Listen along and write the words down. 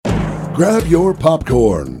Grab your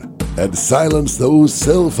popcorn and silence those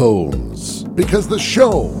cell phones because the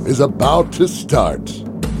show is about to start.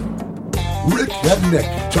 Rick and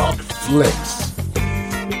Nick Talk Flicks.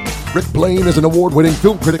 Rick Blaine is an award-winning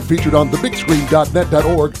film critic featured on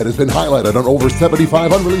thebigscreen.net.org and has been highlighted on over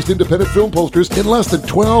 75 unreleased independent film posters in less than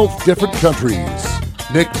 12 different countries.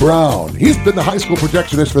 Nick Brown, he's been the high school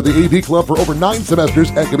projectionist for the AV Club for over 9 semesters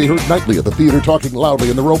and can be heard nightly at the theater talking loudly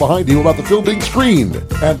in the row behind you about the film being screened.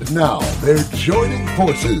 And now they're joining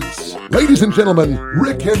forces. Ladies and gentlemen,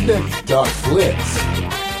 Rick and Nick Talk Flicks.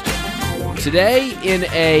 Today, in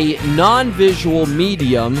a non-visual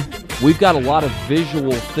medium, we've got a lot of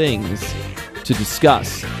visual things to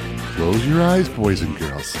discuss. Close your eyes, boys and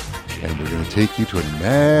girls, and we're going to take you to an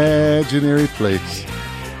imaginary place,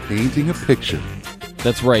 painting a picture.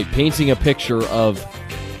 That's right, painting a picture of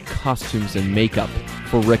costumes and makeup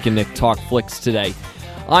for Rick and Nick Talk Flicks today.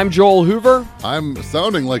 I'm Joel Hoover. I'm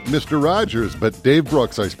sounding like Mr. Rogers, but Dave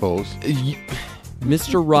Brooks, I suppose.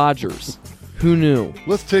 Mr. Rogers. Who knew?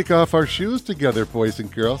 Let's take off our shoes together, boys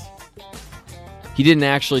and girls. He didn't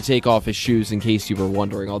actually take off his shoes, in case you were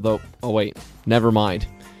wondering, although, oh wait, never mind.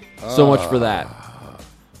 So much for that.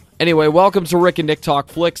 Anyway, welcome to Rick and Nick Talk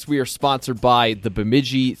Flicks. We are sponsored by the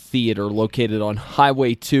Bemidji Theater, located on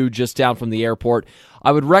Highway 2, just down from the airport.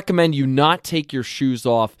 I would recommend you not take your shoes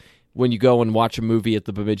off when you go and watch a movie at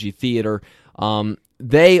the Bemidji Theater.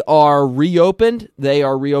 They are reopened. They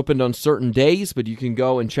are reopened on certain days, but you can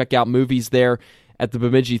go and check out movies there at the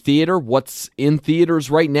Bemidji Theater. What's in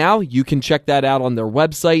theaters right now, you can check that out on their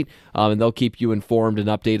website, and they'll keep you informed and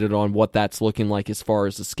updated on what that's looking like as far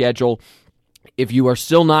as the schedule. If you are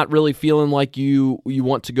still not really feeling like you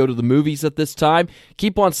want to go to the movies at this time,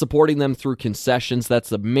 keep on supporting them through concessions.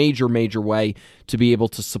 That's a major, major way to be able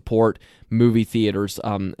to support movie theaters,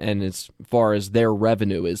 and as far as their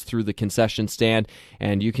revenue is through the concession stand.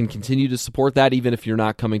 And you can continue to support that even if you're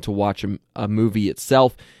not coming to watch a movie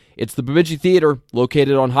itself. It's the Bemidji Theater,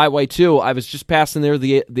 located on Highway 2. I was just passing there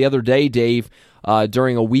the other day, Dave,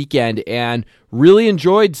 during a weekend, and really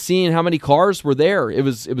enjoyed seeing how many cars were there. It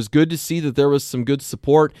was good to see that there was some good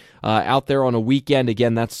support out there on a weekend.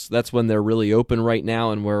 Again, that's when they're really open right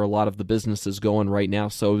now and where a lot of the business is going right now.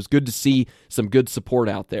 So it was good to see some good support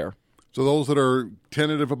out there. So those that are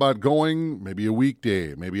tentative about going, maybe a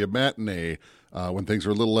weekday, maybe a matinee, when things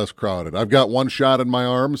are a little less crowded. I've got one shot in my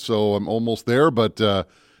arm, so I'm almost there, but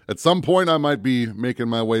at some point I might be making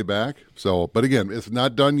my way back. So, but again, it's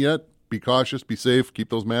not done yet. Be cautious, be safe, keep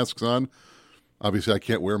those masks on. Obviously, I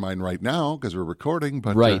can't wear mine right now because we're recording,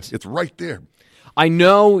 but right. It's right there. I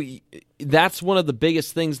know that's one of the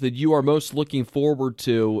biggest things that you are most looking forward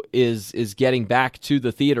to is getting back to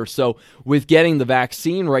the theater. So with getting the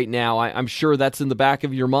vaccine right now, I'm sure that's in the back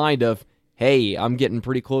of your mind of, hey, I'm getting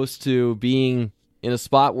pretty close to being in a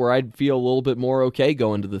spot where I'd feel a little bit more okay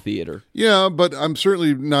going to the theater. Yeah, but I'm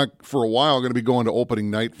certainly not for a while going to be going to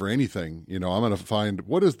opening night for anything. You know, I'm going to find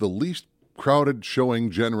what is the least crowded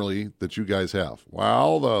showing generally that you guys have.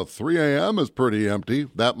 Well, the 3 a.m. is pretty empty.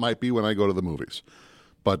 That might be when I go to the movies.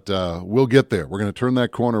 But we'll get there. We're going to turn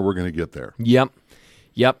that corner. We're going to get there. Yep,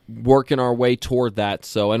 working our way toward that.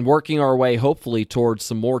 So, and working our way hopefully towards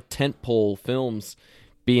some more tentpole films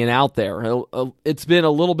being out there. It's been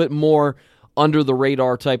a little bit more under the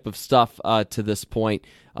radar type of stuff to this point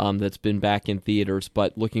that's been back in theaters,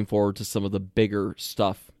 but looking forward to some of the bigger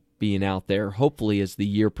stuff being out there, hopefully as the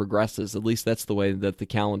year progresses. At least that's the way that the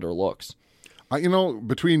calendar looks.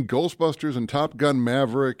 Between Ghostbusters and Top Gun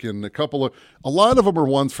Maverick and a lot of them are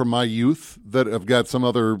ones from my youth that have got some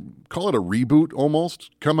other, call it a reboot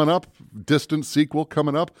almost, coming up, distant sequel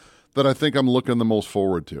coming up, that I think I'm looking the most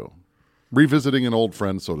forward to. Revisiting an old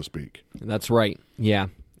friend, so to speak. That's right, yeah.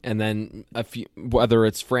 And then whether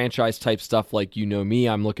it's franchise type stuff like You Know Me,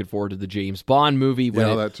 I'm looking forward to the James Bond movie.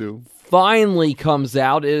 When that too. Finally comes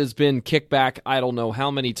out. It has been kicked back I don't know how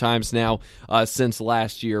many times now since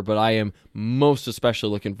last year, but I am most especially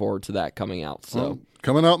looking forward to that coming out. So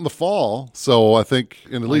coming out in the fall. So I think,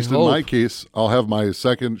 at least in my case, I'll have my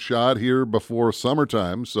second shot here before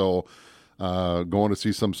summertime. So going to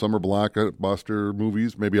see some summer blockbuster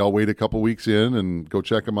movies. Maybe I'll wait a couple weeks in and go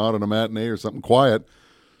check them out on a matinee or something quiet.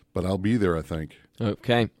 But I'll be there, I think.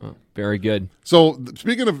 Okay, very good. So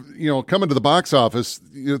speaking of, coming to the box office,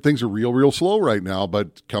 things are real slow right now.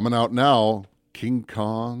 But coming out now, King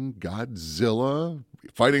Kong, Godzilla,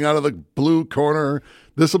 fighting out of the blue corner.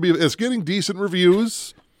 It's getting decent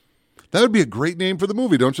reviews. That would be a great name for the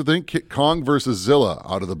movie, don't you think? Kong versus Zilla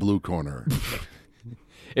out of the blue corner.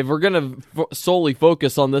 If we're going to solely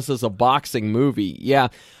focus on this as a boxing movie, yeah.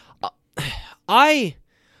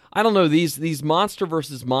 I don't know, these monster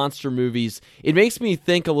versus monster movies, it makes me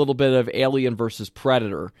think a little bit of Alien versus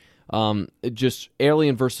Predator. Just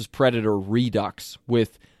Alien versus Predator Redux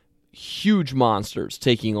with huge monsters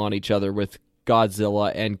taking on each other with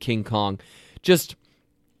Godzilla and King Kong. Just,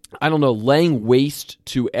 I don't know, laying waste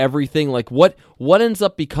to everything. Like what ends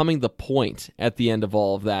up becoming the point at the end of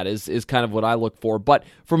all of that is kind of what I look for. But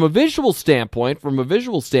from a visual standpoint,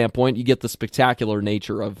 you get the spectacular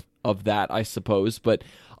nature of that, I suppose. But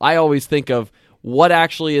I always think of what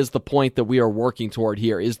actually is the point that we are working toward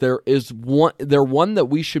here. Is there one that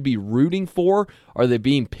we should be rooting for? Are they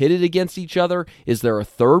being pitted against each other? Is there a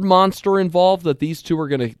third monster involved that these two are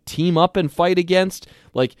going to team up and fight against?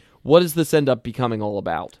 Like, what does this end up becoming all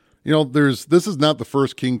about? You know, this is not the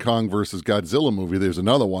first King Kong versus Godzilla movie. There's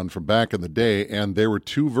another one from back in the day, and there were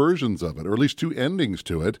two versions of it, or at least two endings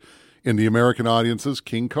to it. In the American audiences,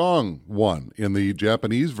 King Kong won. In the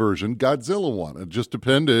Japanese version, Godzilla won. It just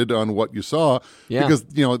depended on what you saw, because,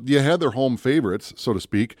 you know, you had their home favorites, so to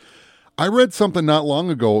speak. I read something not long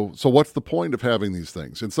ago, so what's the point of having these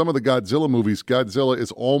things? In some of the Godzilla movies, Godzilla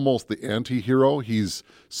is almost the anti-hero. He's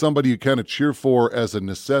somebody you kind of cheer for as a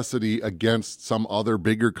necessity against some other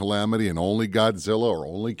bigger calamity, and only Godzilla or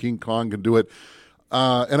only King Kong can do it.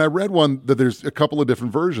 And I read one that there's a couple of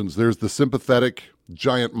different versions. There's the sympathetic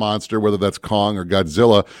giant monster, whether that's Kong or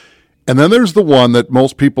Godzilla. And then there's the one that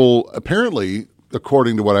most people, apparently,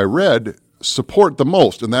 according to what I read, support the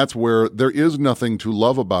most. And that's where there is nothing to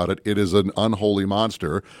love about it. It is an unholy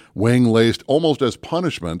monster, wing-laced almost as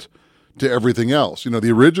punishment to everything else. You know,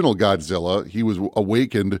 the original Godzilla, he was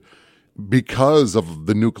awakened because of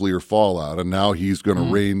the nuclear fallout, and now he's going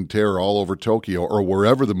to rain terror all over Tokyo or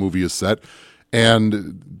wherever the movie is set.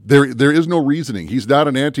 And there is no reasoning. He's not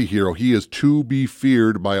an anti-hero. He is to be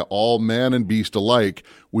feared by all man and beast alike.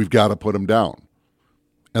 We've got to put him down.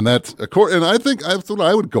 And I think that's what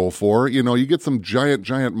I would go for. You know, you get some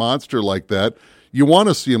giant monster like that, you want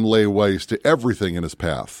to see him lay waste to everything in his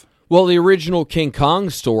path. Well, the original King Kong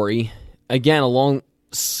story, again, along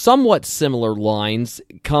somewhat similar lines,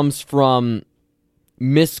 comes from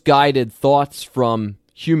misguided thoughts from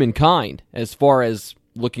humankind as far as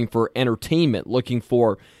looking for entertainment, looking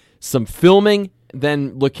for some filming,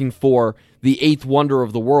 then looking for the eighth wonder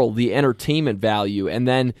of the world, the entertainment value. And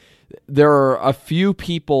then there are a few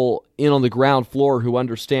people in on the ground floor who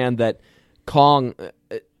understand that Kong,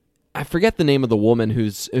 I forget the name of the woman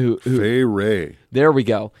who Fay Wray. There we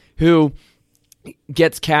go. Who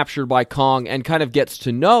gets captured by Kong and kind of gets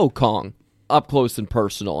to know Kong up close and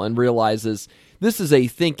personal and realizes this is a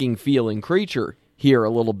thinking, feeling creature here a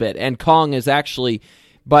little bit. And Kong is actually,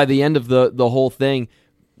 by the end of the whole thing,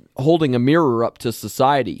 holding a mirror up to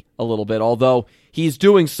society a little bit, although he's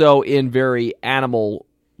doing so in very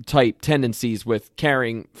animal-type tendencies with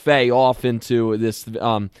carrying Faye off into this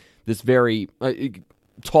very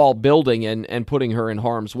tall building and putting her in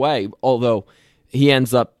harm's way, although he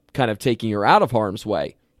ends up kind of taking her out of harm's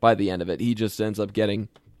way by the end of it. He just ends up getting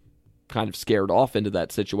kind of scared off into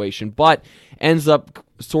that situation, but ends up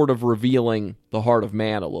sort of revealing the heart of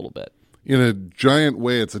man a little bit. In a giant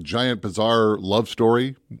way, it's a giant, bizarre love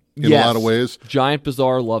story in a lot of ways. Giant,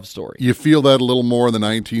 bizarre love story. You feel that a little more in the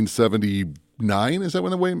 1979, is that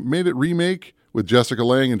when they made it remake? With Jessica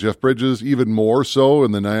Lange and Jeff Bridges, even more so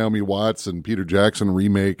in the Naomi Watts and Peter Jackson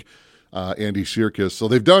remake, Andy Serkis. So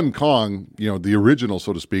they've done Kong, the original,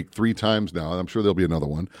 so to speak, 3 times now. I'm sure there'll be another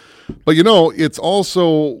one. But, it's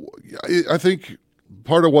also, I think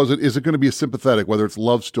part of is it going to be a sympathetic, whether it's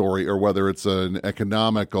love story or whether it's an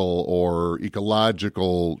economical or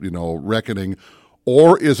ecological, reckoning,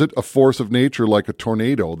 or is it a force of nature like a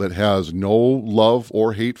tornado that has no love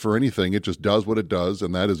or hate for anything? It just does what it does,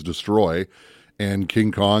 and that is destroy. And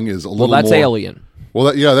King Kong is a little more... Well, that's Alien. Well,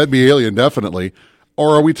 that'd be Alien, definitely.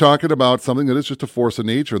 Or are we talking about something that is just a force of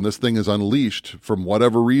nature, and this thing is unleashed from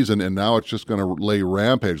whatever reason, and now it's just going to lay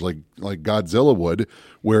rampage like Godzilla would,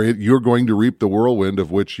 where you're going to reap the whirlwind of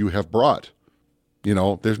which you have brought.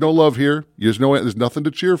 There's no love here. There's nothing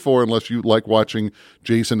to cheer for unless you like watching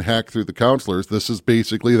Jason hack through the counselors. This is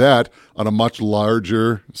basically that on a much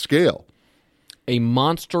larger scale. A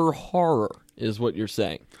monster horror is what you're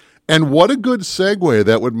saying. And what a good segue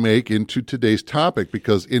that would make into today's topic,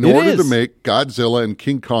 because in order to make Godzilla and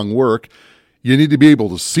King Kong work, you need to be able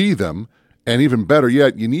to see them. And even better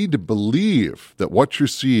yet, you need to believe that what you're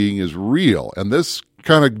seeing is real. And this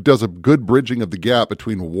kind of does a good bridging of the gap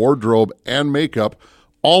between wardrobe and makeup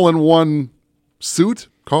all in one suit,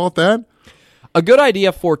 call it that. A good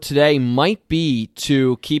idea for today might be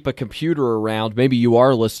to keep a computer around. Maybe you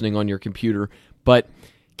are listening on your computer, but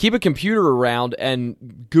keep a computer around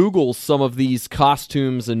and Google some of these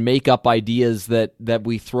costumes and makeup ideas that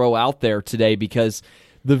we throw out there today, because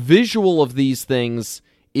the visual of these things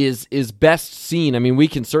is best seen. I mean, we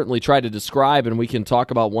can certainly try to describe and we can talk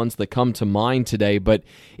about ones that come to mind today, but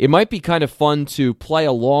it might be kind of fun to play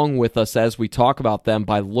along with us as we talk about them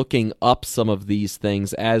by looking up some of these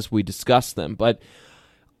things as we discuss them. But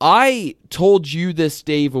I told you this,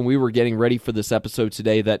 Dave, when we were getting ready for this episode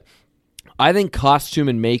today, that I think costume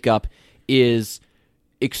and makeup is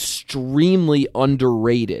extremely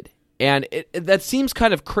underrated. And that seems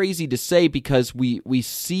kind of crazy to say, because we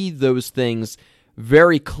see those things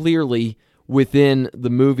very clearly within the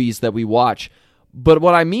movies that we watch. But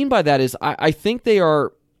what I mean by that is I think they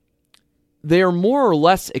are more or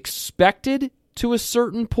less expected to a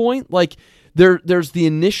certain point. Like there's the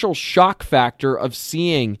initial shock factor of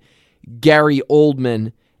seeing Gary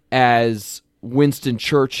Oldman as Winston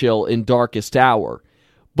Churchill in Darkest Hour.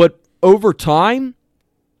 But over time,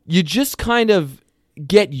 you just kind of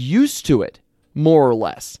get used to it, more or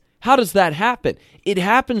less. How does that happen? It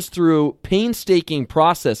happens through painstaking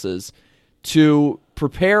processes to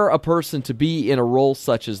prepare a person to be in a role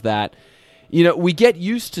such as that. You know, we get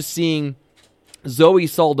used to seeing Zoe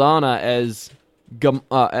Saldana as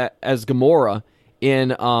Gamora in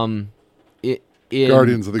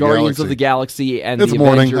Guardians of the Galaxy and it's the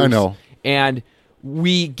morning, Avengers. I know. And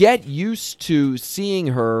we get used to seeing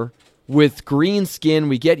her with green skin.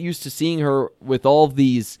 We get used to seeing her with all of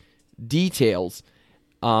these details.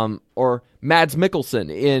 Or Mads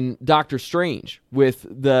Mikkelsen in Doctor Strange with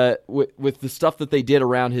the stuff that they did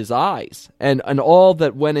around his eyes and all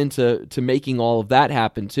that went into making all of that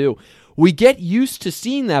happen too. We get used to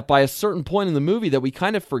seeing that by a certain point in the movie that we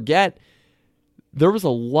kind of forget there was a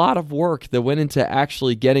lot of work that went into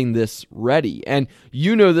actually getting this ready. And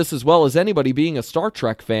you know this as well as anybody, being a Star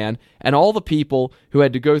Trek fan, and all the people who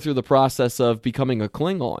had to go through the process of becoming a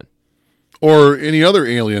Klingon. Or any other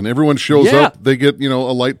alien. Everyone shows up, they get, a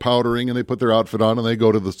light powdering, and they put their outfit on, and they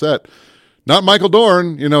go to the set. Not Michael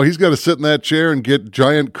Dorn. He's got to sit in that chair and get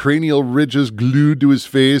giant cranial ridges glued to his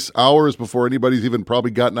face hours before anybody's even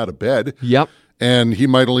probably gotten out of bed. Yep. And he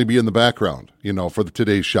might only be in the background, for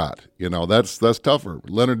today's shot. That's tougher.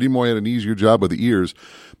 Leonard Nimoy had an easier job with the ears.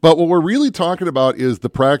 But what we're really talking about is the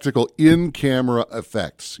practical in-camera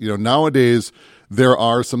effects. Nowadays, there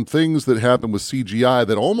are some things that happen with CGI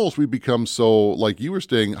that almost we become so, like you were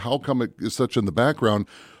saying, how come it is such in the background?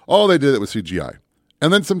 Oh, they did it with CGI.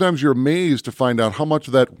 And then sometimes you're amazed to find out how much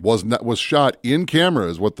of that was shot in camera,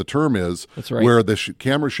 is what the term is. That's right. Where the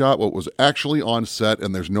camera shot what was actually on set,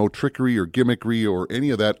 and there's no trickery or gimmickry or any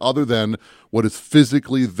of that other than what is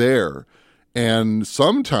physically there. And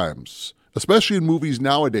sometimes, especially in movies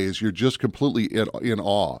nowadays, you're just completely in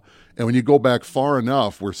awe. And when you go back far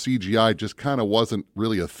enough where CGI just kind of wasn't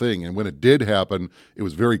really a thing, and when it did happen, it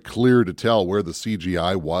was very clear to tell where the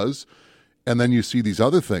CGI was. And then you see these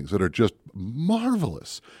other things that are just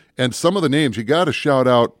marvelous. And some of the names, you got to shout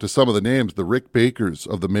out to some of the names, the Rick Bakers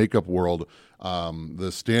of the makeup world,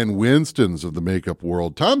 the Stan Winstons of the makeup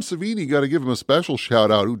world. Tom Savini, got to give him a special shout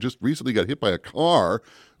out, who just recently got hit by a car,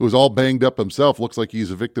 who was all banged up himself. Looks like he's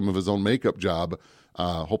a victim of his own makeup job,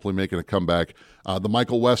 hopefully making a comeback. The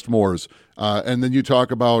Michael Westmores. And then you talk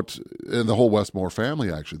about the whole Westmore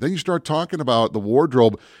family, actually. Then you start talking about the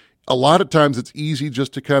wardrobe. A lot of times it's easy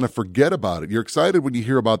just to kind of forget about it. You're excited when you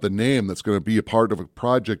hear about the name that's going to be a part of a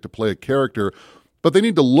project to play a character, but they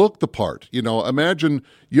need to look the part. Imagine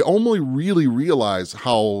you only really realize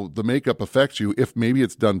how the makeup affects you if maybe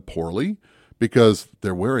it's done poorly, because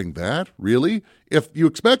they're wearing that, really? If you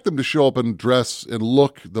expect them to show up and dress and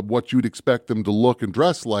look what you'd expect them to look and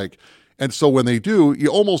dress like, and so when they do, you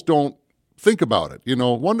almost don't think about it.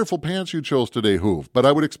 Wonderful pants you chose today, Hoove, but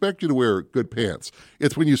I would expect you to wear good pants.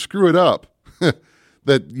 It's when you screw it up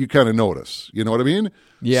that you kind of notice. You know what I mean?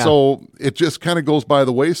 Yeah. So it just kind of goes by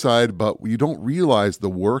the wayside, but you don't realize the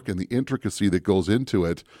work and the intricacy that goes into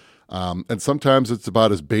it. And sometimes it's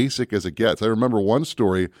about as basic as it gets. I remember one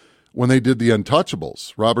story when they did The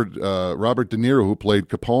Untouchables. Robert De Niro, who played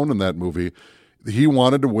Capone in that movie, he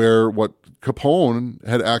wanted to wear what Capone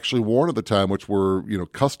had actually worn at the time, which were,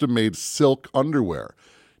 custom-made silk underwear.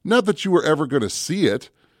 Not that you were ever going to see it,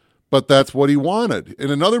 but that's what he wanted. In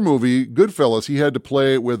another movie, Goodfellas, he had to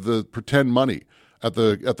play with the pretend money at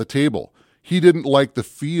the table. He didn't like the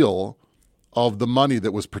feel of the money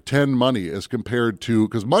that was pretend money as compared to,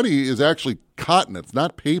 because money is actually cotton, it's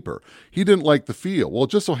not paper. He didn't like the feel. Well, it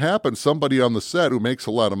just so happened somebody on the set who makes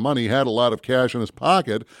a lot of money had a lot of cash in his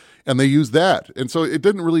pocket, and they used that. And so it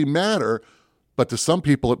didn't really matter But to some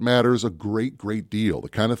people, it matters a great, great deal. The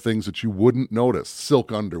kind of things that you wouldn't notice,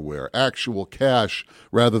 silk underwear, actual cash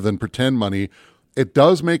rather than pretend money. It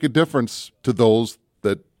does make a difference to those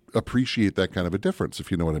that appreciate that kind of a difference,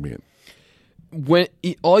 if you know what I mean. When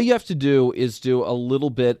all you have to do is do a little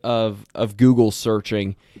bit of Google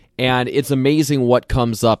searching, and it's amazing what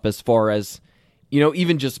comes up as far as,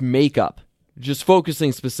 even just makeup, just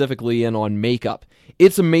focusing specifically in on makeup.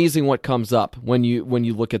 It's amazing what comes up when you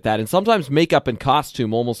look at that. And sometimes makeup and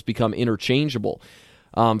costume almost become interchangeable.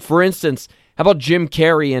 For instance, how about Jim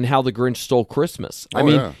Carrey and How the Grinch Stole Christmas? I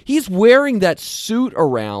mean, he's wearing that suit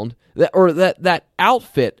around, that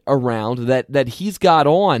outfit around that he's got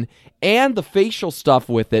on, and the facial stuff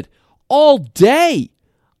with it all day.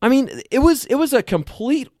 I mean, it was a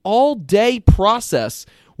complete all-day process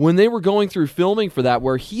when they were going through filming for that,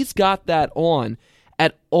 where he's got that on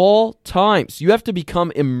at all times. You have to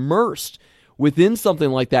become immersed within something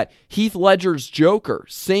like that. Heath Ledger's Joker,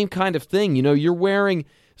 same kind of thing. You're wearing,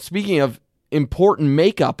 speaking of important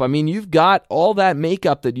makeup, I mean, you've got all that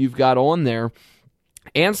makeup that you've got on there,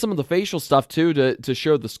 and some of the facial stuff too to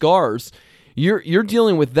show the scars. You're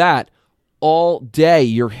dealing with that all day.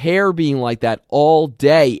 Your hair being like that all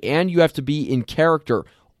day, and you have to be in character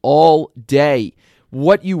all day.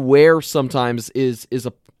 What you wear sometimes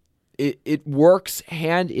it works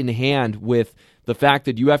hand in hand with the fact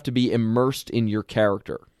that you have to be immersed in your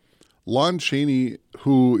character. Lon Chaney,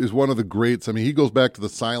 who is one of the greats, I mean, he goes back to the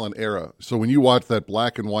silent era. So when you watch that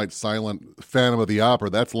black and white silent Phantom of the Opera,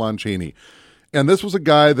 that's Lon Chaney. And this was a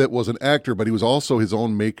guy that was an actor, but he was also his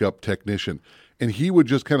own makeup technician. And he would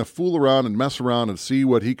just kind of fool around and mess around and see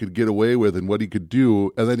what he could get away with and what he could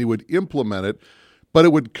do, and then he would implement it, but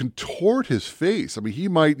it would contort his face. I mean, he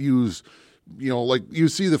might use, like you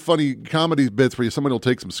see the funny comedy bits where somebody will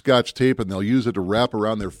take some Scotch tape and they'll use it to wrap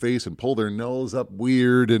around their face and pull their nose up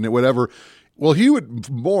weird and whatever. Well, he would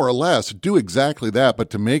more or less do exactly that, but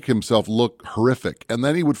to make himself look horrific. And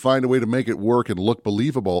then he would find a way to make it work and look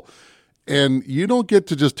believable. And you don't get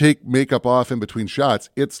to just take makeup off in between shots.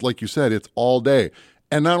 It's like you said, it's all day.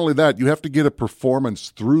 And not only that, you have to get a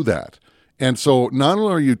performance through that. And so not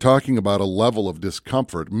only are you talking about a level of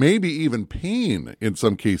discomfort, maybe even pain in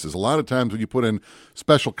some cases. A lot of times when you put in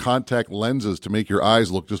special contact lenses to make your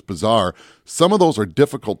eyes look just bizarre, some of those are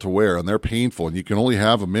difficult to wear and they're painful, and you can only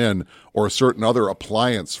have them in or a certain other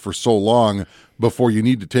appliance for so long before you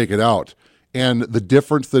need to take it out. And the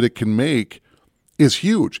difference that it can make is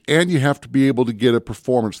huge, and you have to be able to get a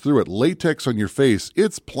performance through it. Latex on your face,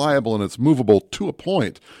 it's pliable and it's movable to a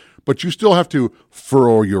point, but you still have to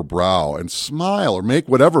furrow your brow and smile or make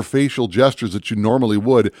whatever facial gestures that you normally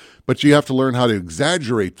would, but you have to learn how to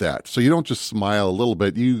exaggerate that. So you don't just smile a little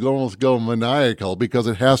bit, you almost go maniacal because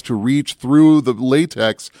it has to reach through the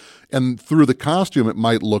latex, and through the costume it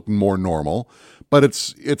might look more normal. But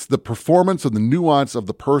it's the performance and the nuance of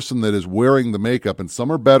the person that is wearing the makeup, and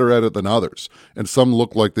some are better at it than others. And some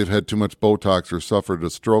look like they've had too much Botox or suffered a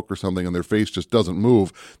stroke or something, and their face just doesn't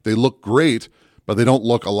move. They look great, but they don't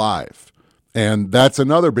look alive. And that's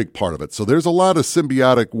another big part of it. So there's a lot of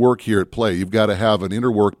symbiotic work here at play. You've got to have an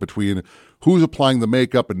inner work between who's applying the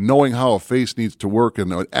makeup and knowing how a face needs to work,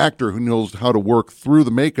 and an actor who knows how to work through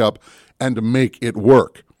the makeup and to make it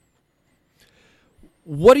work.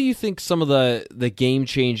 What do you think some of the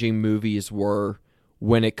game-changing movies were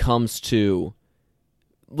when it comes to,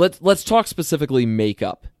 let's talk specifically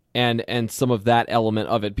makeup and some of that element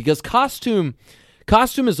of it? Because costume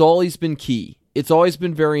has always been key. It's always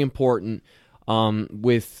been very important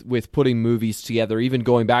with putting movies together, even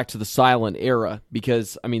going back to the silent era,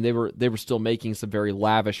 because I mean they were still making some very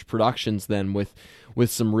lavish productions then with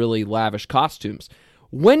some really lavish costumes.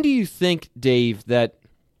 When do you think, Dave, that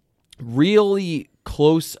really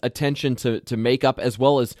close attention to makeup, as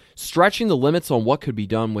well as stretching the limits on what could be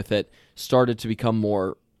done with it, started to become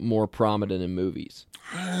more prominent in movies?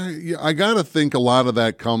 Yeah, I got to think a lot of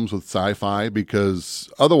that comes with sci-fi,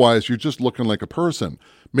 because otherwise you're just looking like a person.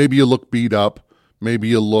 Maybe you look beat up, maybe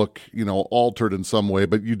you look, altered in some way,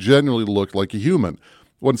 but you generally look like a human.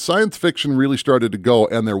 When science fiction really started to go,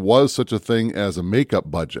 and there was such a thing as a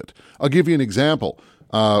makeup budget. I'll give you an example.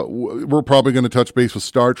 We're probably going to touch base with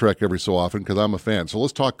Star Trek every so often because I'm a fan. So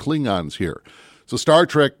let's talk Klingons here. So Star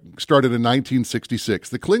Trek started in 1966.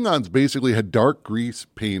 The Klingons basically had dark grease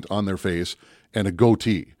paint on their face and a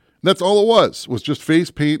goatee. That's all it was just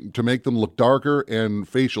face paint to make them look darker, and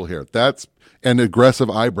facial hair. And aggressive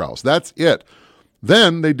eyebrows. That's it.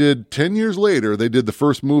 Then they did, 10 years later, they did the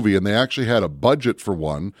first movie, and they actually had a budget for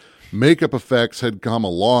one. makeup effects had come a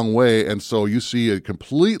long way, and so you see a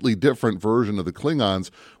completely different version of the Klingons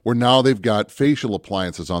where now they've got facial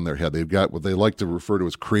appliances on their head. They've got what they like to refer to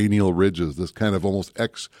as cranial ridges, this kind of almost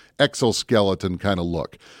exoskeleton kind of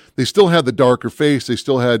look. They still had the darker face. They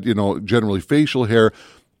still had, generally facial hair.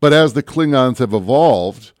 But as the Klingons have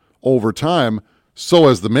evolved over time, so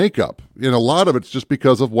has the makeup. And a lot of it's just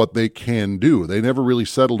because of what they can do. They never really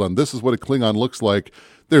settled on this is what a Klingon looks like.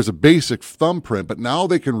 There's a basic thumbprint, but now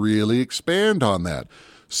they can really expand on that.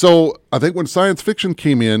 So I think when science fiction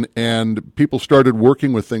came in and people started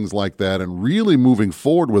working with things like that and really moving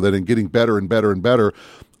forward with it and getting better and better and better,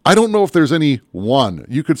 I don't know if there's any one.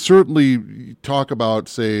 You could certainly talk about,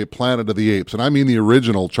 say, Planet of the Apes, and I mean the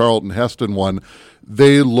original Charlton Heston one.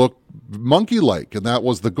 They look monkey-like, and that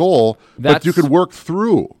was the goal, but you could work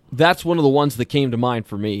through. That's one of the ones that came to mind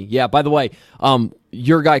for me. Yeah, by the way,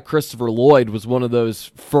 your guy Christopher Lloyd was one of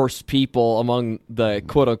those first people among the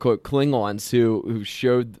quote-unquote Klingons who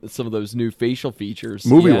showed some of those new facial features.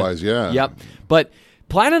 Movie-wise, yeah. Yep. But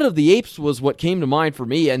Planet of the Apes was what came to mind for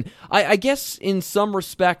me, and I guess in some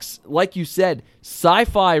respects, like you said,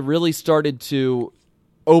 sci-fi really started to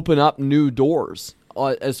open up new doors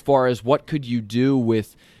as far as what could you do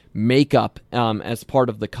with makeup as part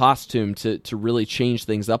of the costume to really change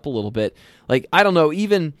things up a little bit. Like, I don't know,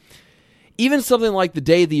 even something like The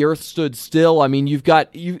Day the Earth Stood Still, I mean,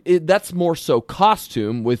 that's more so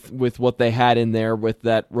costume with what they had in there with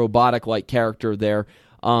that robotic-like character there.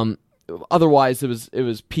 Otherwise, it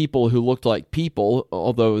was people who looked like people,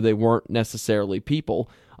 although they weren't necessarily people.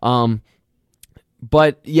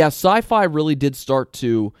 But yeah, sci-fi really did start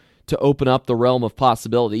to open up the realm of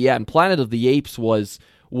possibility. Yeah, and Planet of the Apes was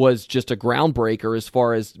just a groundbreaker as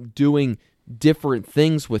far as doing different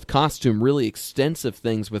things with costume, really extensive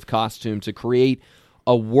things with costume to create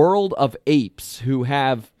a world of apes who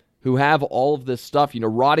have all of this stuff.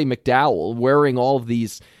 Roddy McDowall wearing all of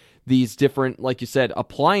these different, like you said,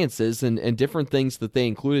 appliances and different things that they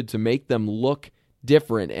included to make them look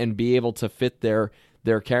different and be able to fit their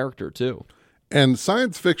character too. And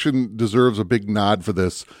science fiction deserves a big nod for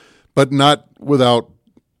this, but not without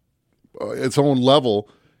its own level,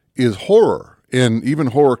 is horror. And even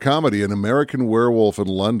horror comedy, An American Werewolf in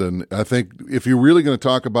London, I think if you're really going to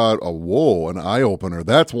talk about an eye-opener,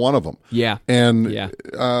 that's one of them. Yeah. And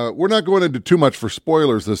we're not going into too much for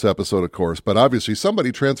spoilers this episode, of course, but obviously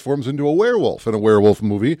somebody transforms into a werewolf in a werewolf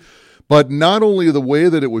movie. But not only the way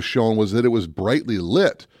that it was shown was that it was brightly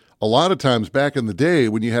lit. A lot of times back in the day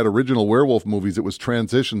when you had original werewolf movies, it was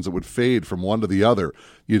transitions that would fade from one to the other.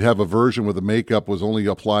 You'd have a version where the makeup was only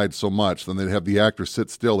applied so much. Then they'd have the actor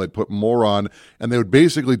sit still. They'd put more on, and they would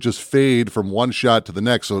basically just fade from one shot to the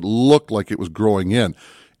next so it looked like it was growing in.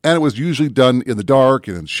 And it was usually done in the dark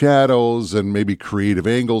and in shadows and maybe creative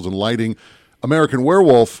angles and lighting. American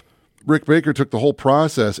Werewolf, Rick Baker took the whole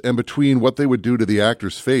process, and between what they would do to the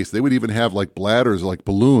actor's face, they would even have like bladders, like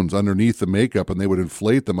balloons underneath the makeup, and they would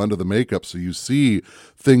inflate them under the makeup. So you see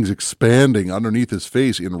things expanding underneath his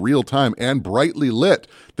face in real time and brightly lit.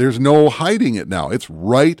 There's no hiding it now. It's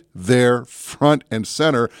right there, front and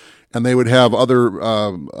center. And they would have other,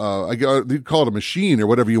 you'd call it a machine or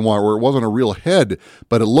whatever you want, where it wasn't a real head,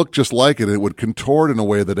 but it looked just like it. It would contort in a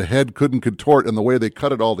way that a head couldn't contort, and the way they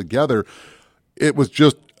cut it all together, it was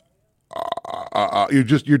just,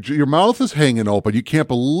 your mouth is hanging open. You can't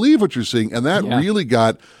believe what you're seeing, and that really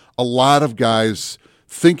got a lot of guys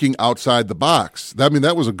thinking outside the box. I mean,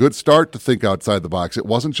 that was a good start to think outside the box. It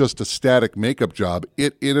wasn't just a static makeup job.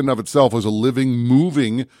 It, in and of itself, was a living,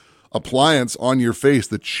 moving appliance on your face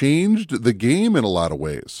that changed the game in a lot of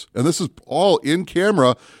ways. And this is all in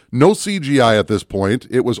camera, no CGI at this point.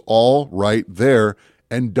 It was all right there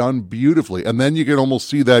and done beautifully. And then you can almost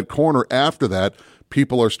see that corner after that.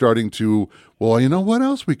 People are starting to, well, you know what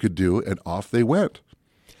else we could do? And off they went.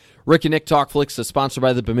 Rick and Nick Talk Flicks is sponsored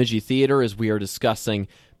by the Bemidji Theater as we are discussing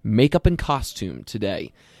makeup and costume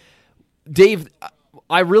today. Dave,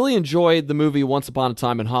 I really enjoyed the movie Once Upon a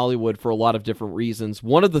Time in Hollywood for a lot of different reasons.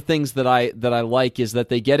 One of the things that I like is that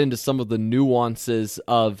they get into some of the nuances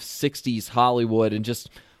of 60s Hollywood and just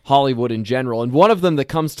Hollywood in general. And one of them that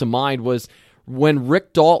comes to mind was when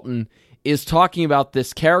Rick Dalton is talking about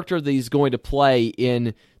this character that he's going to play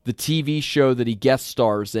in the TV show that he guest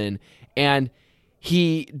stars in, and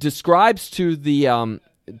he describes to the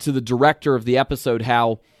director of the episode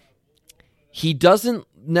how he doesn't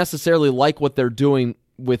necessarily like what they're doing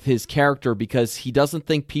with his character because he doesn't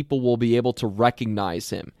think people will be able to recognize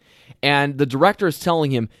him. And the director is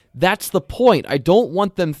telling him, that's the point. I don't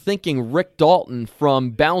want them thinking Rick Dalton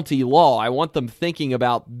from Bounty Law. I want them thinking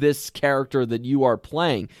about this character that you are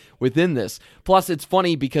playing within this. Plus, it's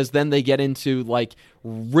funny because then they get into like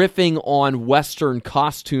riffing on Western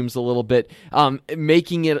costumes a little bit,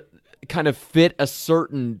 making it kind of fit a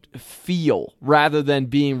certain feel rather than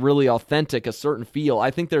being really authentic, a certain feel. I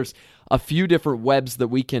think there's a few different webs that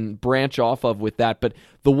we can branch off of with that, but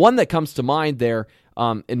the one that comes to mind there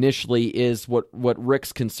initially is what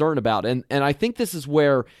Rick's concerned about. And I think this is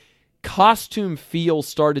where costume feel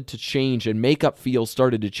started to change and makeup feel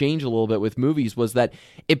started to change a little bit with movies, was that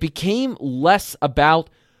it became less about,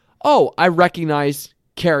 oh, I recognize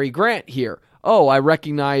Cary Grant here. Oh, I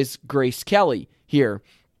recognize Grace Kelly here.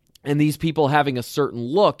 And these people having a certain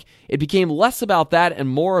look. It became less about that and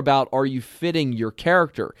more about, are you fitting your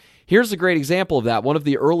character? Here's a great example of that. One of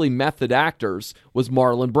the early method actors was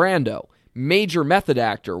Marlon Brando. Major method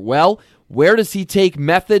actor. Well, where does he take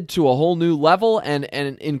method to a whole new level and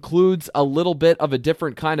includes a little bit of a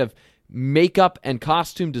different kind of makeup and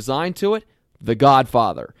costume design to it? The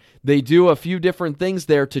Godfather. They do a few different things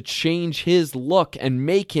there to change his look and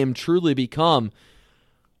make him truly become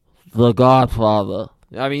the Godfather.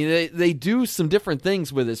 I mean, they do some different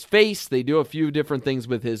things with his face. They do a few different things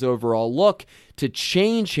with his overall look to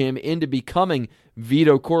change him into becoming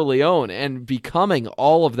Vito Corleone and becoming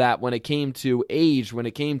all of that when it came to age, when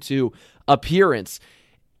it came to appearance.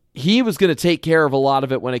 He was going to take care of a lot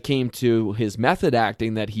of it when it came to his method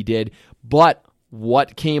acting that he did, but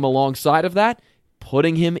what came alongside of that?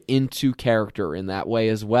 Putting him into character in that way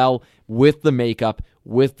as well, with the makeup,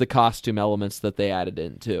 with the costume elements that they added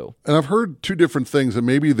in too. And I've heard two different things, and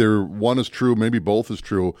maybe one is true, maybe both is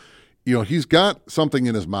true. You know, he's got something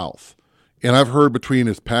in his mouth. And I've heard between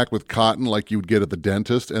his packed with cotton like you would get at the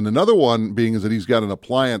dentist, and another one being is that he's got an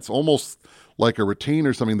appliance almost like a retainer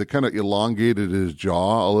or something that kind of elongated his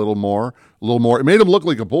jaw a little more. It made him look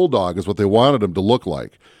like a bulldog is what they wanted him to look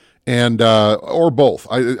like. And or both.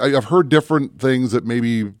 I've heard different things that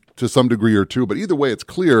maybe to some degree or two, but either way, it's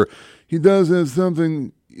clear he does have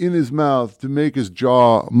something in his mouth to make his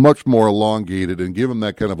jaw much more elongated and give him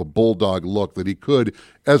that kind of a bulldog look that he could,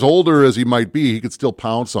 as older as he might be, he could still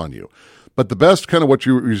pounce on you. But the best kind of what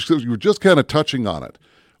you were just kind of touching on it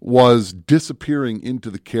was disappearing into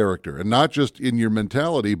the character, and not just in your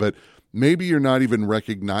mentality, but maybe you're not even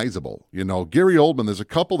recognizable. You know, Gary Oldman, there's a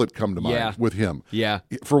couple that come to mind with him. Yeah.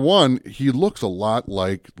 For one, he looks a lot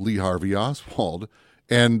like Lee Harvey Oswald,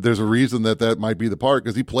 and there's a reason that might be the part,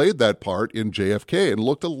 because he played that part in JFK and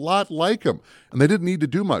looked a lot like him. And they didn't need to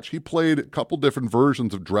do much. He played a couple different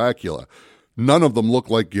versions of Dracula. None of them look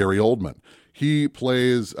like Gary Oldman. He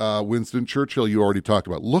plays Winston Churchill, you already talked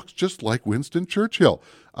about. Looks just like Winston Churchill.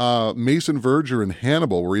 Mason Verger in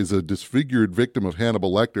Hannibal, where he's a disfigured victim of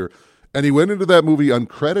Hannibal Lecter. And he went into that movie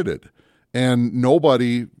uncredited, and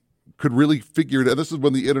nobody could really figure it out. This is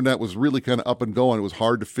when the internet was really kind of up and going. It was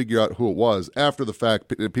hard to figure out who it was. After the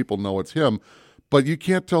fact, people know it's him, but you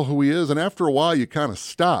can't tell who he is. And after a while, you kind of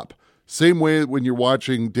stop. Same way when you're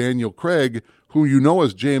watching Daniel Craig, who you know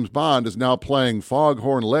as James Bond, is now playing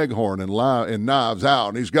Foghorn Leghorn in Knives Out,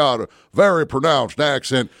 and he's got a very pronounced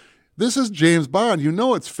accent. This is James Bond. You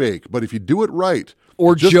know it's fake, but if you do it right.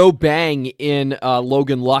 Or Joe Bang in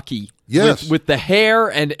Logan Lucky. Yes. With the hair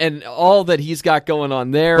and all that he's got going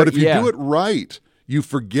on there. But if you do it right, you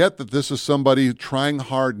forget that this is somebody trying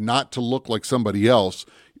hard not to look like somebody else,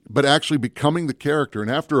 but actually becoming the character.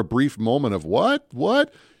 And after a brief moment of what?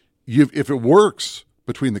 If it works,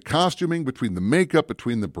 between the costuming, between the makeup,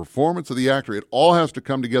 between the performance of the actor, it all has to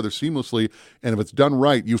come together seamlessly. And if it's done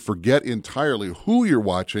right, you forget entirely who you're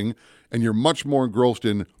watching, and you're much more engrossed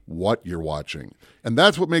in what you're watching. And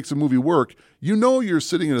that's what makes a movie work. You know you're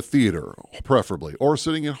sitting in a theater, preferably, or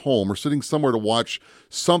sitting at home, or sitting somewhere to watch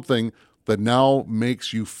something that now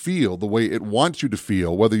makes you feel the way it wants you to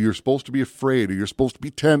feel, whether you're supposed to be afraid or you're supposed to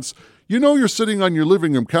be tense. You know you're sitting on your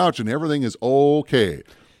living room couch and everything is okay.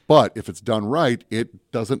 But if it's done right,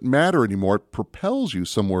 it doesn't matter anymore. It propels you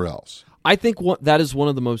somewhere else. I think that is one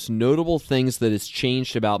of the most notable things that has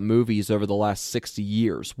changed about movies over the last 60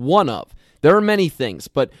 years. There are many things,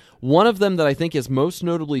 but one of them that I think has most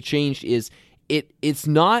notably changed is it's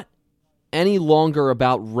not any longer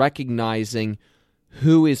about recognizing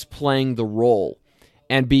who is playing the role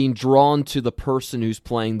and being drawn to the person who's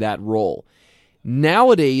playing that role.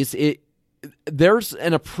 Nowadays, there's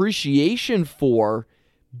an appreciation for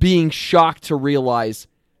being shocked to realize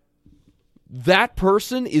that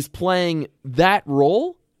person is playing that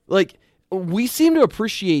role. Like, we seem to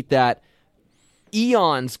appreciate that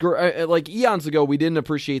eons ago, we didn't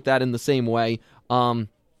appreciate that in the same way.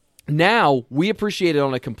 Now we appreciate it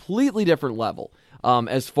on a completely different level.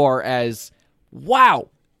 As far as, wow,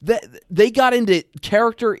 they got into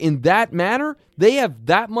character in that manner. They have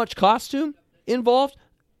that much costume involved.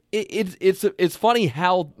 It's funny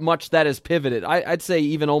how much that has pivoted. I'd say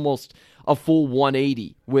even almost a full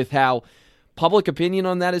 180 with how public opinion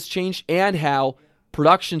on that has changed and how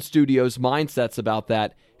production studios' mindsets about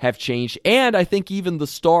that have changed. And I think even the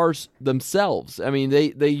stars themselves. I mean,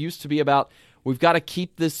 they used to be about, we've got to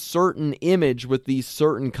keep this certain image with these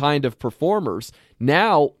certain kind of performers.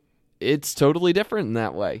 Now, it's totally different in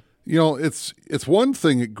that way. You know, it's one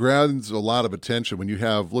thing that grabs a lot of attention when you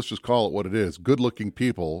have, let's just call it what it is, good-looking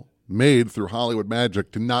people made through Hollywood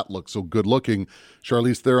magic to not look so good-looking.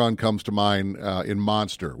 Charlize Theron comes to mind in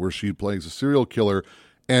Monster, where she plays a serial killer,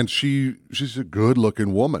 and she's a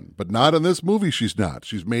good-looking woman. But not in this movie, she's not.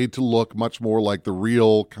 She's made to look much more like the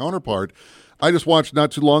real counterpart. I just watched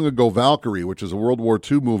not too long ago Valkyrie, which is a World War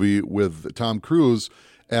II movie with Tom Cruise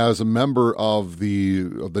as a member of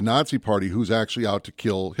the Nazi party who's actually out to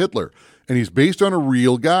kill Hitler. And he's based on a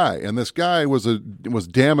real guy. And this guy was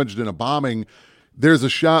damaged in a bombing. There's a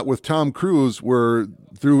shot with Tom Cruise where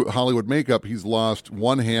through Hollywood makeup, he's lost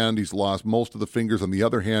one hand, he's lost most of the fingers. On the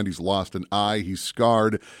other hand, he's lost an eye, he's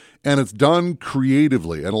scarred. And it's done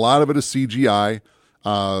creatively. And a lot of it is CGI.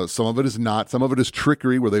 Some of it is not. Some of it is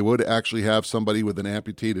trickery where they would actually have somebody with an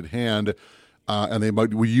amputated hand and they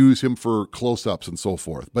might use him for close-ups and so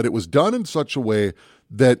forth. But it was done in such a way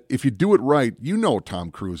that if you do it right, you know Tom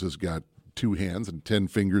Cruise has got 2 hands and 10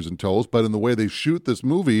 fingers and toes. But in the way they shoot this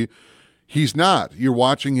movie, he's not. You're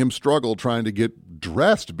watching him struggle trying to get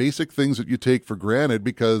dressed, basic things that you take for granted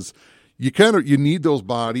because you need those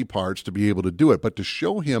body parts to be able to do it. But to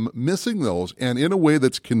show him missing those and in a way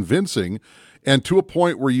that's convincing and to a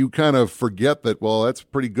point where you kind of forget that, well, that's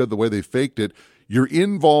pretty good the way they faked it. You're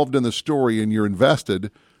involved in the story and you're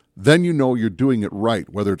invested, then you know you're doing it right,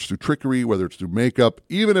 whether it's through trickery, whether it's through makeup,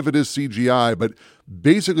 even if it is CGI. But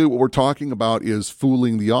basically what we're talking about is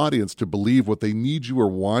fooling the audience to believe what they need you or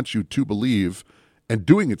want you to believe and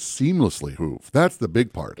doing it seamlessly, Hoove. That's the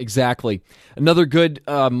big part. Exactly. Another good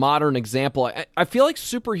modern example. I feel like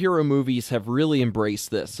superhero movies have really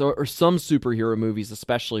embraced this, or some superhero movies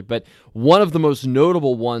especially, but one of the most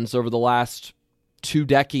notable ones over the last 2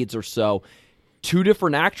 decades or so, 2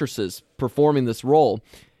 different actresses performing this role.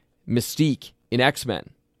 Mystique in X-Men.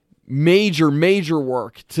 Major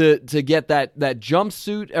work to get that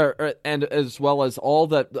jumpsuit and as well as all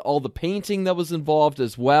the painting that was involved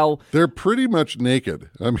as well. They're pretty much naked.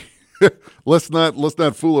 I mean, let's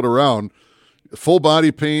not fool it around. Full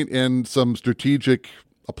body paint and some strategic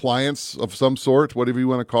appliance of some sort, whatever you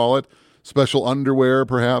want to call it. Special underwear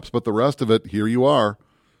perhaps, but the rest of it, here you are.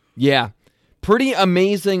 Yeah. Pretty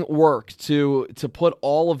amazing work to put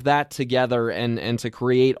all of that together and to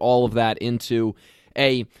create all of that into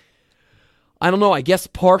a, I don't know, I guess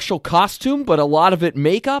partial costume, but a lot of it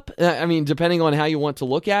makeup. I mean, depending on how you want to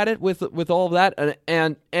look at it with all of that,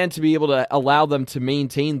 and to be able to allow them to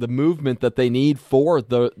maintain the movement that they need for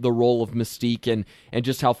the role of Mystique and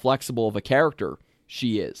just how flexible of a character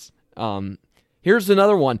she is. Here's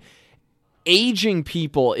another one. Aging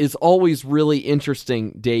people is always really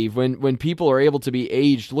interesting, Dave. When people are able to be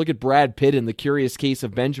aged, look at Brad Pitt in The Curious Case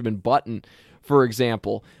of Benjamin Button, for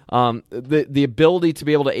example. The ability to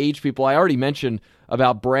be able to age people. I already mentioned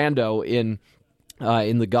about Brando in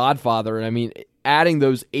The Godfather, and I mean, adding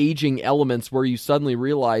those aging elements where you suddenly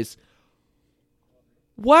realize,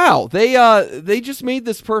 wow, they just made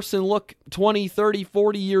this person look 20, 30,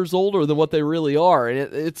 40 years older than what they really are,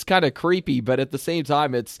 and it's kind of creepy, but at the same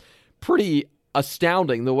time, it's pretty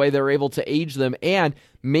astounding the way they're able to age them and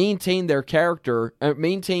maintain their character,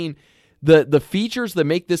 maintain the features that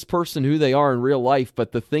make this person who they are in real life,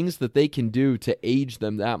 but the things that they can do to age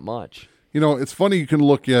them that much. You know, it's funny, you can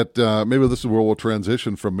look at, maybe this is where we'll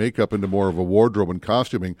transition from makeup into more of a wardrobe and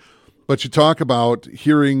costuming, but you talk about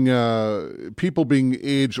hearing people being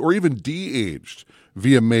aged or even de-aged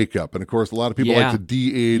via makeup. And of course, a lot of people like to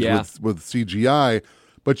de-age with CGI.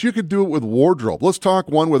 But you could do it with wardrobe. Let's talk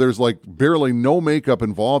one where there's like barely no makeup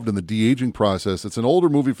involved in the de-aging process. It's an older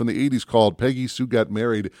movie from the 80s called Peggy Sue Got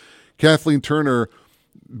Married. Kathleen Turner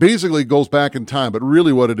basically goes back in time, but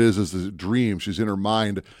really what it is a dream. She's in her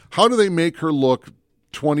mind. How do they make her look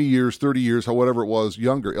 20 years, 30 years, however it was,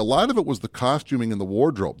 younger? A lot of it was the costuming and the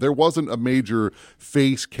wardrobe. There wasn't a major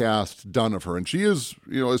face cast done of her. And she is,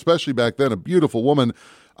 you know, especially back then, a beautiful woman.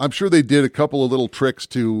 I'm sure they did a couple of little tricks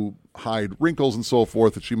to hide wrinkles and so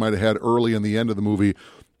forth that she might have had early in the end of the movie,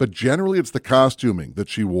 but generally it's the costuming that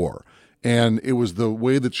she wore. And it was the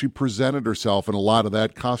way that she presented herself and a lot of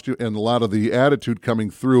that costume and a lot of the attitude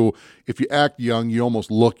coming through. If you act young, you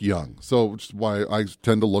almost look young. So which is why I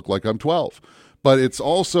tend to look like I'm 12. But it's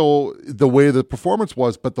also the way the performance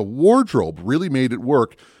was, but the wardrobe really made it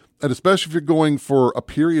work. And especially if you're going for a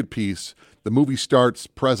period piece, the movie starts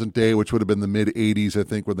present day, which would have been the mid-'80s, I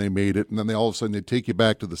think, when they made it. And then all of a sudden they take you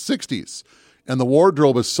back to the 60s. And the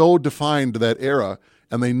wardrobe is so defined to that era.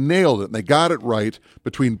 And they nailed it. And they got it right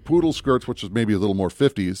between poodle skirts, which is maybe a little more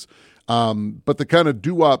 50s, but the kind of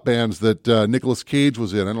doo-wop bands that Nicolas Cage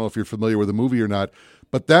was in. I don't know if you're familiar with the movie or not,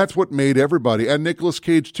 but that's what made everybody, and Nicolas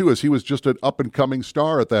Cage too, as he was just an up-and-coming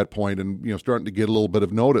star at that point and starting to get a little bit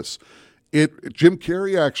of notice. Jim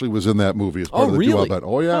Carrey actually was in that movie as part of the really? doo-wop band.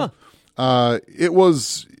 Oh, yeah. Huh. It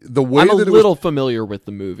was the way I'm that a little familiar with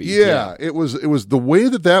the movie. Yeah, it was the way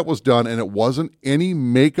that was done, and it wasn't any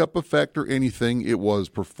makeup effect or anything. It was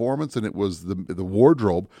performance, and it was the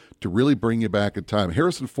wardrobe to really bring you back in time.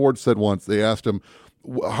 Harrison Ford said once, they asked him,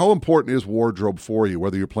 how important is wardrobe for you,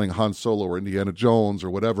 whether you're playing Han Solo or Indiana Jones or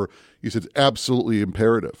whatever? He said, absolutely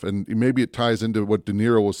imperative. And maybe it ties into what De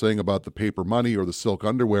Niro was saying about the paper money or the silk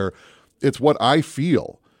underwear. It's what I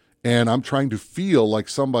feel. And I'm trying to feel like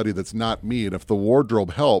somebody that's not me. And if the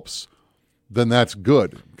wardrobe helps, then that's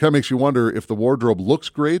good. Kind of makes you wonder if the wardrobe looks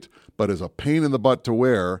great, but is a pain in the butt to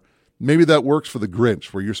wear. Maybe that works for the Grinch,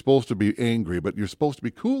 where you're supposed to be angry, but you're supposed to be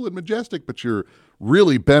cool and majestic, but you're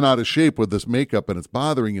really bent out of shape with this makeup and it's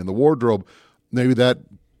bothering you in the wardrobe. Maybe that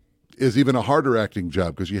is even a harder acting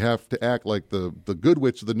job because you have to act like the good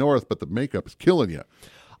witch of the north, but the makeup is killing you.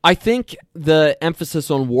 I think the emphasis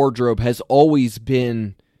on wardrobe has always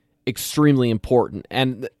been extremely important,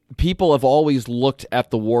 and people have always looked at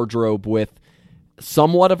the wardrobe with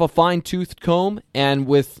somewhat of a fine-toothed comb and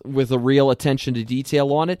with a real attention to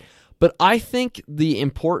detail on it. But I think the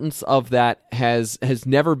importance of that has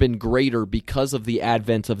never been greater because of the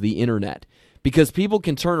advent of the internet. Because people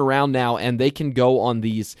can turn around now and they can go on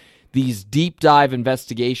these deep dive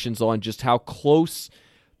investigations on just how close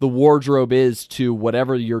the wardrobe is to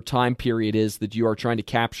whatever your time period is that you are trying to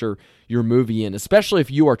capture your movie in, especially if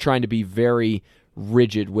you are trying to be very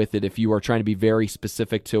rigid with it, if you are trying to be very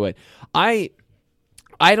specific to it. I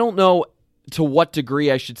don't know to what degree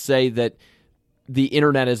I should say that the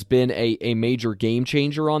internet has been a major game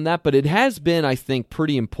changer on that, but it has been, I think,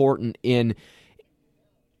 pretty important in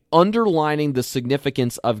underlining the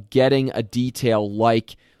significance of getting a detail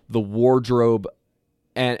like the wardrobe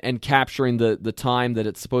and capturing the time that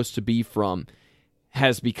it's supposed to be from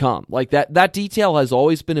has become. Like that detail has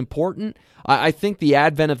always been important. I think the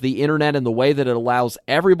advent of the internet and the way that it allows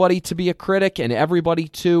everybody to be a critic and everybody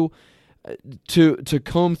to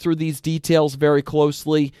comb through these details very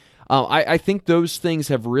closely, I think those things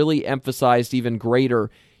have really emphasized even greater.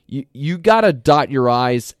 You got to dot your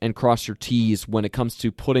I's and cross your T's when it comes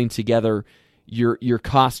to putting together your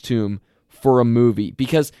costume for a movie,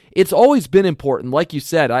 because it's always been important. Like you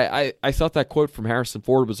said, I thought that quote from Harrison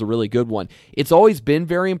Ford was a really good one. It's always been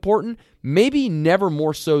very important, maybe never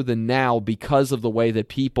more so than now because of the way that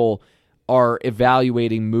people are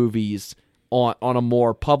evaluating movies on a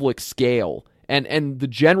more public scale, and the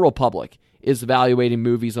general public is evaluating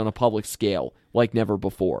movies on a public scale like never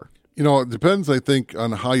before. It depends, I think,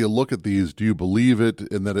 on how you look at these. Do you believe it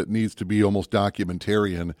and that it needs to be almost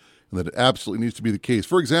documentarian and that it absolutely needs to be the case?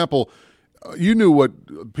 For example, you knew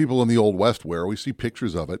what people in the Old West wear. We see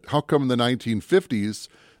pictures of it. How come in the 1950s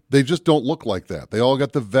they just don't look like that? They all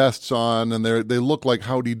got the vests on, and they look like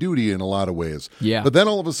Howdy Doody in a lot of ways. Yeah. But then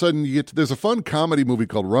all of a sudden, there's a fun comedy movie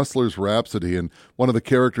called Rustler's Rhapsody, and one of the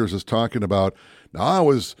characters is talking about, now I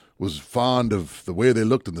was fond of the way they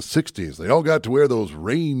looked in the 60s. They all got to wear those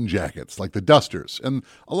rain jackets, like the Dusters. And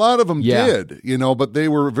a lot of them did, but they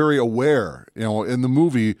were very aware, in the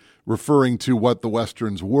movie, referring to what the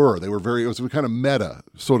Westerns were. It was kind of meta,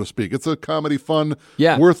 so to speak. It's a comedy fun,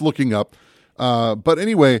 worth looking up. But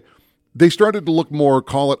anyway, they started to look more,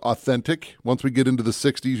 call it authentic. Once we get into the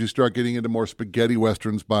 60s, you start getting into more spaghetti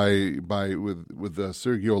Westerns with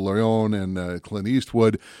Sergio Leone and Clint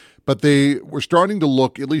Eastwood. But they were starting to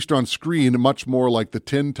look, at least on screen, much more like the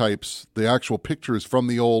tin types, the actual pictures from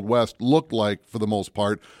the Old West looked like, for the most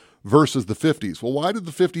part, versus the 50s. Well, why did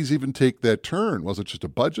the 50s even take that turn? Was it just a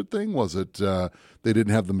budget thing? Was it they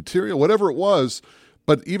didn't have the material? Whatever it was.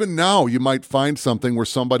 But even now, you might find something where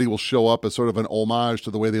somebody will show up as sort of an homage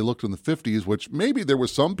to the way they looked in the 50s, which maybe there were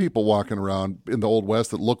some people walking around in the Old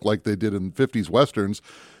West that looked like they did in 50s Westerns.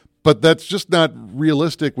 But that's just not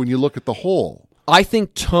realistic when you look at the whole. I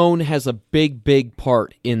think tone has a big, big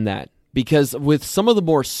part in that, because with some of the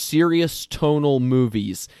more serious tonal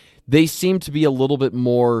movies, they seem to be a little bit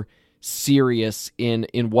more serious in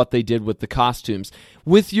what they did with the costumes.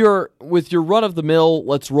 With your run of the mill,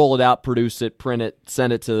 let's roll it out, produce it, print it,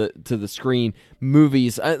 send it to the screen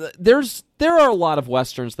movies. There are a lot of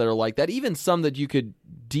westerns that are like that, even some that you could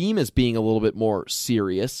deem as being a little bit more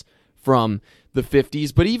serious from the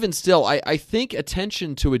 50s, but even still, I think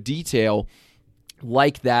attention to a detail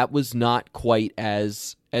like that was not quite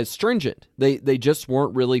as stringent. They just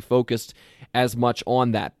weren't really focused as much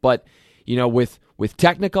on that. But with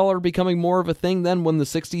Technicolor becoming more of a thing then when the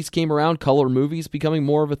 60s came around, color movies becoming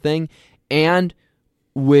more of a thing, and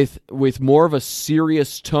with more of a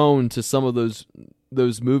serious tone to some of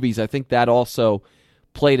those movies, I think that also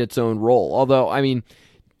played its own role. Although, I mean,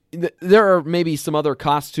 there are maybe some other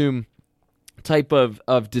costume type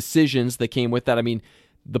of decisions that came with that. I mean,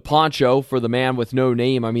 the poncho for the man with no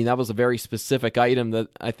name, I mean, that was a very specific item that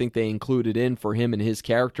I think they included in for him and his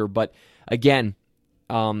character. But again,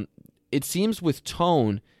 it seems with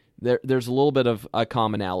tone, there's a little bit of a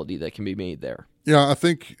commonality that can be made there. Yeah, I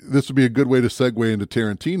think this would be a good way to segue into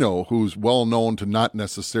Tarantino, who's well known to not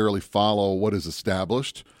necessarily follow what is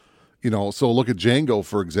established. So look at Django,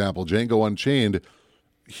 for example, Django Unchained.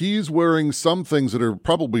 He's wearing some things that are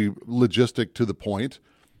probably logistic to the point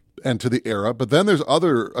and to the era, but then there's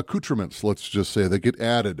other accoutrements, let's just say, that get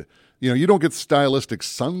added. You don't get stylistic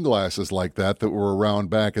sunglasses like that were around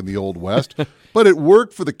back in the Old West, but it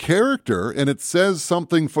worked for the character, and it says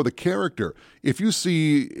something for the character. If you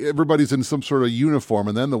see everybody's in some sort of uniform,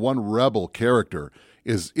 and then the one rebel character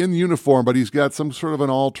is in uniform, but he's got some sort of an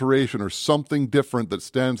alteration or something different that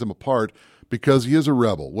stands him apart because he is a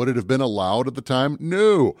rebel. Would it have been allowed at the time?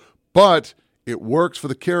 No, but it works for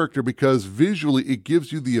the character because visually it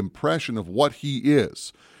gives you the impression of what he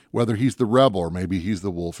is, whether he's the rebel or maybe he's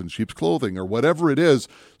the wolf in sheep's clothing or whatever it is.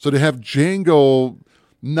 So to have Django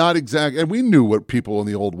not exact, and we knew what people in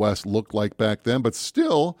the Old West looked like back then, but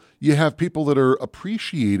still you have people that are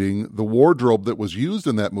appreciating the wardrobe that was used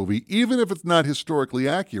in that movie, even if it's not historically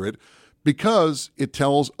accurate, because it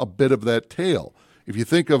tells a bit of that tale. If you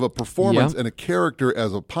think of a performance and a character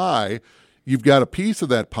as a pie, you've got a piece of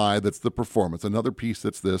that pie that's the performance, another piece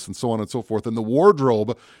that's this, and so on and so forth. And the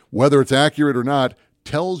wardrobe, whether it's accurate or not,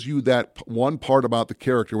 tells you that one part about the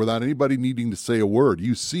character without anybody needing to say a word.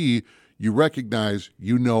 You see, you recognize,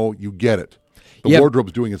 you know, you get it. The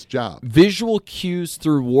wardrobe's doing its job. Visual cues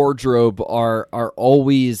through wardrobe are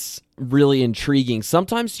always really intriguing.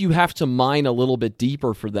 Sometimes you have to mine a little bit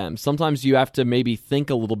deeper for them. Sometimes you have to maybe think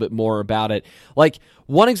a little bit more about it. Like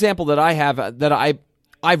one example that I have that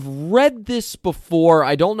I've read this before.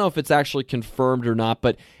 I don't know if it's actually confirmed or not,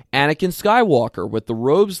 but Anakin Skywalker, with the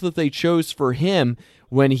robes that they chose for him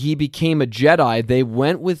when he became a Jedi, they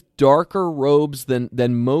went with darker robes than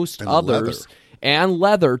most others. Leather. And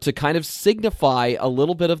leather to kind of signify a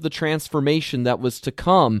little bit of the transformation that was to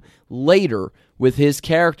come later with his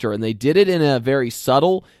character. And they did it in a very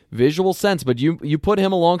subtle visual sense. But you put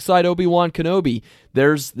him alongside Obi-Wan Kenobi,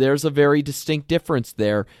 there's a very distinct difference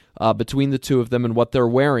there between the two of them and what they're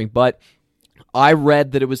wearing. But I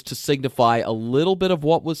read that it was to signify a little bit of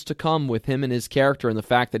what was to come with him and his character, and the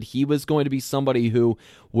fact that he was going to be somebody who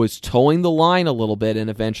was towing the line a little bit and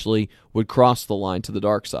eventually would cross the line to the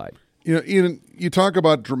dark side. You know, Ian, you talk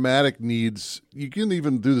about dramatic needs. You can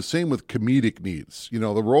even do the same with comedic needs. You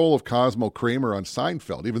know, the role of Cosmo Kramer on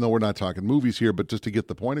Seinfeld, even though we're not talking movies here, but just to get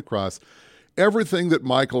the point across, everything that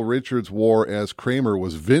Michael Richards wore as Kramer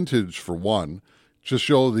was vintage, for one. Just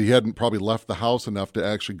show that he hadn't probably left the house enough to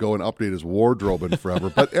actually go and update his wardrobe in forever.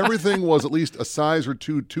 But everything was at least a size or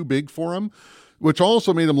two too big for him, which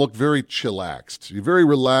also made him look very chillaxed, very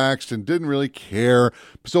relaxed and didn't really care.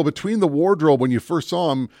 So between the wardrobe, when you first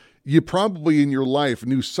saw him, you probably in your life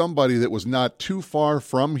knew somebody that was not too far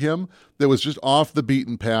from him, that was just off the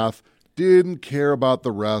beaten path, didn't care about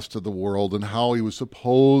the rest of the world and how he was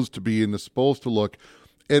supposed to be and is supposed to look.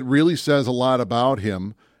 It really says a lot about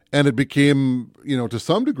him. And it became, you know, to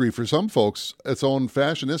some degree for some folks, its own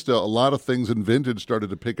fashionista. A lot of things in vintage started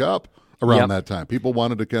to pick up around that time. People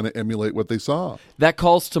wanted to kind of emulate what they saw. That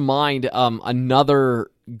calls to mind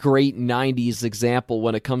another great 90s example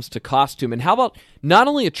when it comes to costume. And how about not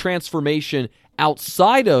only a transformation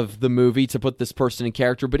outside of the movie to put this person in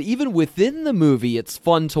character, but even within the movie, it's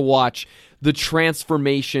fun to watch the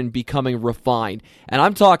transformation becoming refined. And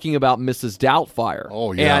I'm talking about Mrs. Doubtfire.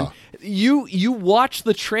 Oh, yeah. And you watch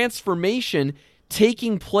the transformation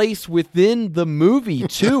taking place within the movie,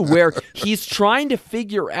 too, where he's trying to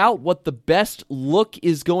figure out what the best look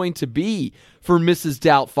is going to be for Mrs.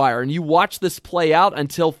 Doubtfire. And you watch this play out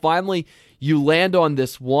until finally you land on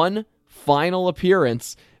this one final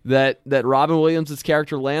appearance that Robin Williams'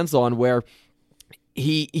 character lands on, where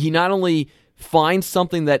he not only finds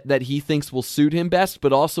something that he thinks will suit him best,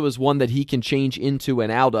 but also is one that he can change into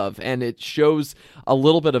and out of. And it shows a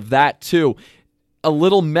little bit of that too. A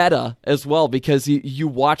little meta as well, because you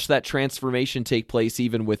watch that transformation take place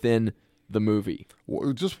even within the movie.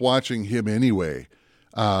 Just watching him anyway,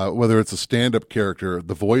 whether it's a stand-up character,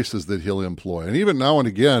 the voices that he'll employ. And even now and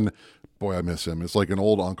again, boy, I miss him. It's like an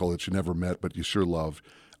old uncle that you never met, but you sure loved.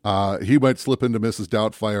 He might slip into Mrs.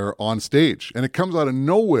 Doubtfire on stage, and it comes out of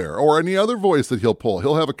nowhere. Or any other voice that he'll pull.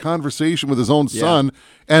 He'll have a conversation with his own son,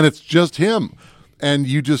 and it's just him. And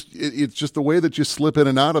it's just the way that you slip in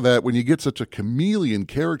and out of that when you get such a chameleon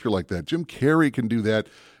character like that. Jim Carrey can do that,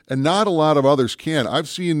 and not a lot of others can.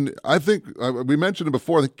 We mentioned it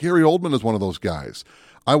before, I think Gary Oldman is one of those guys.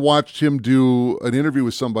 I watched him do an interview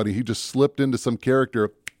with somebody. He just slipped into some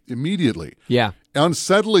character immediately. Yeah.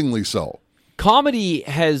 Unsettlingly so. Comedy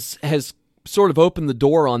has sort of opened the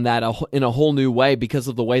door on that in a whole new way because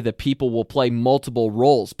of the way that people will play multiple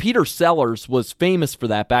roles. Peter Sellers was famous for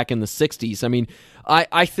that back in the 60s. I mean,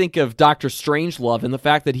 I think of Dr. Strangelove and the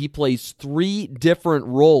fact that he plays 3 different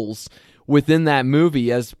roles within that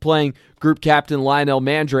movie, as playing Group Captain Lionel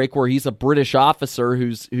Mandrake, where he's a British officer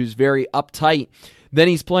who's very uptight. Then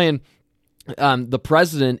he's playing the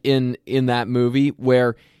president in that movie,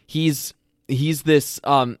 where he's this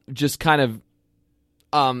just kind of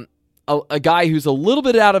a guy who's a little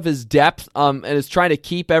bit out of his depth and is trying to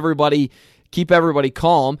keep everybody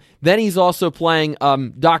calm. Then he's also playing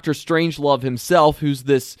Dr. Strangelove himself, who's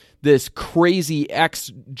this crazy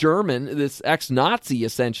ex-German, this ex-Nazi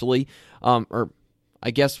essentially, or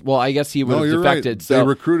I guess he would have defected. Right. So they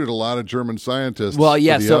recruited a lot of German scientists. Well,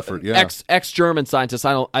 yeah, for the so effort. Yeah. ex-German scientists.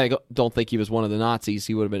 I don't think he was one of the Nazis.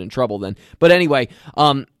 He would have been in trouble then. But anyway,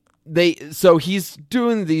 so he's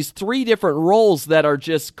doing these 3 different roles that are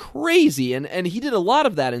just crazy, and he did a lot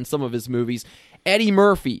of that in some of his movies. Eddie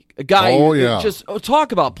Murphy, a guy who just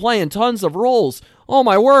talk about playing tons of roles. Oh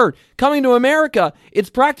my word! Coming to America, it's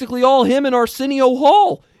practically all him and Arsenio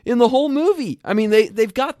Hall in the whole movie. I mean,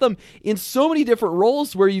 they've got them in so many different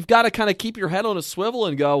roles where you've got to kind of keep your head on a swivel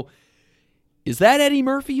and go, is that Eddie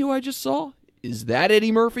Murphy who I just saw? Is that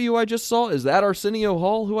Eddie Murphy who I just saw? Is that Arsenio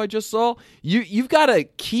Hall who I just saw? You've got to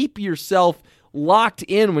keep yourself locked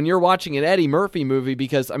in when you're watching an Eddie Murphy movie,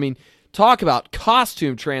 because, I mean, talk about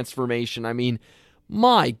costume transformation. I mean,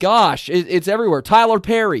 my gosh, it's everywhere. Tyler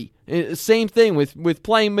Perry, same thing with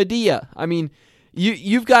playing Medea. I mean,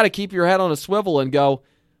 you've got to keep your head on a swivel and go,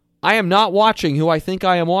 I am not watching who I think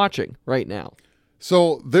I am watching right now.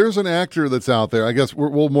 So there's an actor that's out there. I guess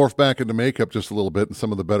we'll morph back into makeup just a little bit and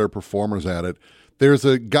some of the better performers at it. There's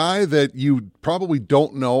a guy that you probably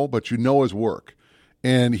don't know, but you know his work.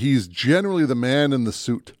 And he's generally the man in the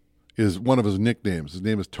suit is one of his nicknames. His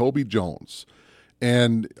name is Toby Jones.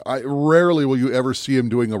 And rarely will you ever see him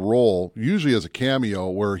doing a role, usually as a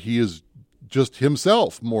cameo, where he is just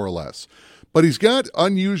himself, more or less. But he's got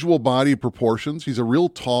unusual body proportions. He's a real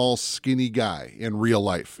tall, skinny guy in real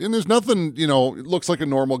life. And there's nothing, looks like a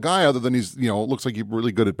normal guy other than he's, looks like he's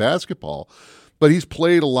really good at basketball. But he's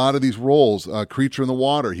played a lot of these roles. Creature in the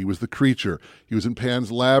Water, he was the creature. He was in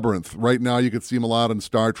Pan's Labyrinth. Right now you could see him a lot in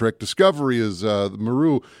Star Trek Discovery as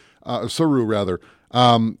Saru, rather.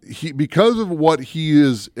 Because of what he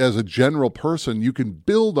is as a general person, you can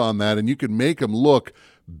build on that and you can make him look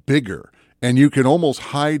bigger. And you can almost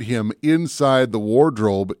hide him inside the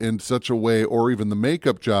wardrobe in such a way, or even the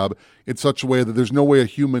makeup job, in such a way that there's no way a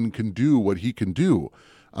human can do what he can do.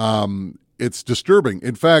 It's disturbing.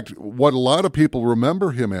 In fact, what a lot of people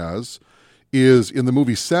remember him as is in the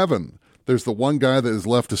movie Seven. There's the one guy that is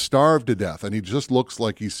left to starve to death, and he just looks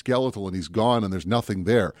like he's skeletal and he's gone and there's nothing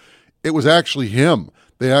there. It was actually him.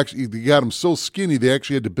 They got him so skinny, they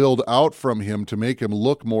actually had to build out from him to make him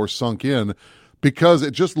look more sunk in, because it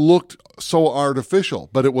just looked so artificial,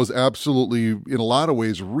 but it was absolutely, in a lot of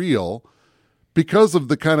ways, real because of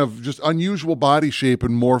the kind of just unusual body shape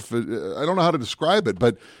and morph. I don't know how to describe it,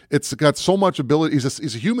 but it's got so much ability.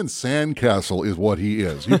 He's a human sandcastle is what he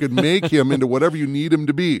is. You can make him into whatever you need him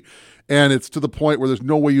to be, and it's to the point where there's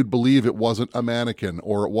no way you'd believe it wasn't a mannequin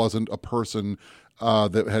or it wasn't a person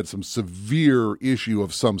that had some severe issue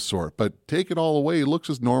of some sort. But take it all away, he looks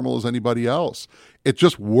as normal as anybody else. It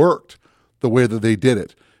just worked the way that they did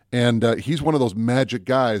it. And he's one of those magic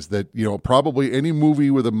guys that, probably any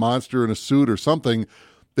movie with a monster in a suit or something,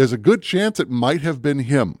 there's a good chance it might have been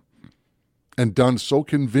him, and done so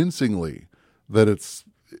convincingly that it's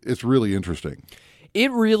really interesting.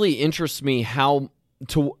 It really interests me how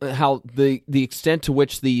the extent to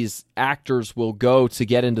which these actors will go to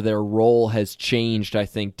get into their role has changed, I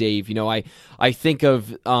think, Dave. I think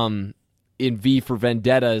of in V for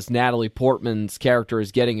Vendetta as Natalie Portman's character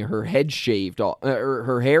is getting her head shaved, or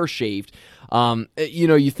her hair shaved.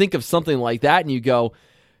 You think of something like that and you go,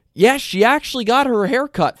 yeah, she actually got her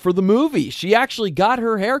haircut for the movie. She actually got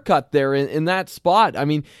her haircut there in that spot. I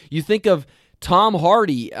mean, you think of Tom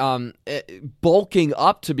Hardy bulking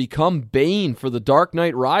up to become Bane for The Dark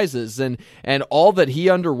Knight Rises, and all that he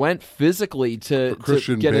underwent physically to get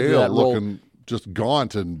into that role. Looking just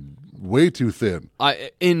gaunt and way too thin.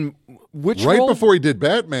 In which right role? Before he did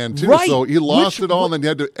Batman too, right. So he lost it all, and then he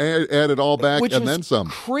had to add it all back, and then some.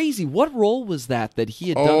 Crazy. What role was that he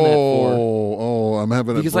had done that for? Oh, I'm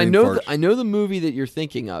having because a brain fart. I know the movie that you're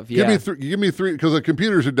thinking of. Yeah. Give me three because the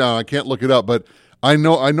computers are down. I can't look it up, but I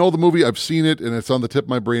know the movie. I've seen it, and it's on the tip of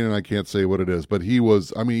my brain, and I can't say what it is. But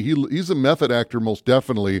he's a method actor, most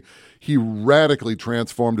definitely. He radically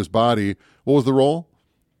transformed his body. What was the role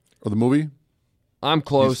or the movie? I'm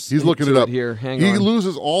close. He's looking it up here. Hang on. He on.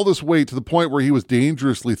 loses all this weight to the point where he was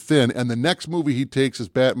dangerously thin, and the next movie he takes is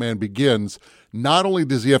Batman Begins. Not only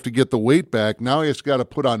does he have to get the weight back, now he's got to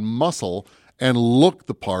put on muscle and look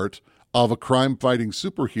the part of a crime-fighting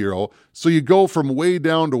superhero. So you go from way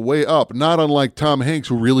down to way up, not unlike Tom Hanks,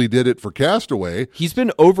 who really did it for Castaway. He's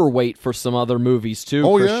been overweight for some other movies, too,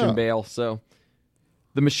 Christian Bale. So,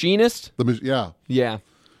 The Machinist? Yeah. Yeah.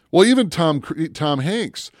 Well, even Tom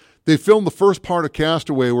Hanks, they filmed the first part of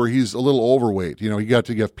Castaway where he's a little overweight. He got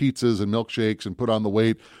to get pizzas and milkshakes and put on the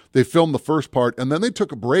weight. They filmed the first part, and then they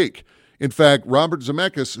took a break. In fact, Robert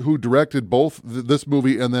Zemeckis, who directed both this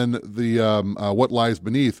movie and then the What Lies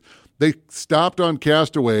Beneath, they stopped on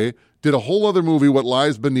Castaway, did a whole other movie, What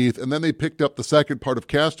Lies Beneath, and then they picked up the second part of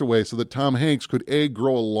Castaway so that Tom Hanks could,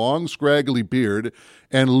 grow a long, scraggly beard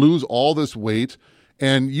and lose all this weight.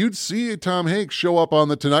 And you'd see Tom Hanks show up on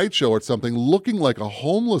The Tonight Show or something looking like a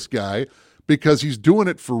homeless guy because he's doing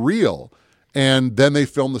it for real. And then they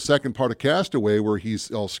filmed the second part of Castaway where he's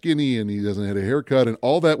all skinny and he doesn't have a haircut, and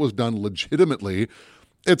all that was done legitimately.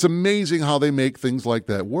 It's amazing how they make things like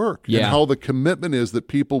that work and how the commitment is that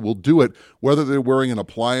people will do it, whether they're wearing an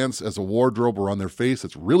appliance as a wardrobe or on their face.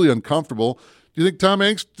 It's really uncomfortable. Do you think Tom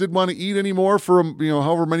Hanks didn't want to eat anymore for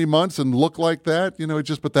however many months and look like that?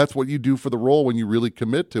 But that's what you do for the role when you really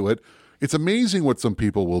commit to it. It's amazing what some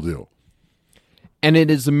people will do. And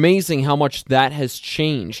it is amazing how much that has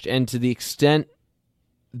changed, and to the extent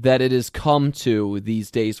that it has come to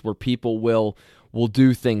these days where people will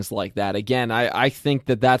do things like that. Again, I think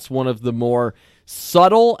that that's one of the more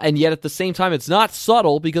subtle, and yet at the same time it's not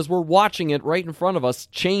subtle because we're watching it right in front of us,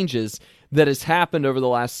 changes that has happened over the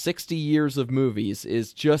last 60 years of movies,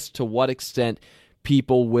 is just to what extent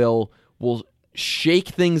people will shake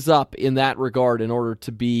things up in that regard in order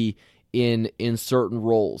to be in certain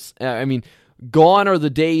roles. I mean, gone are the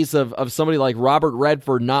days of somebody like Robert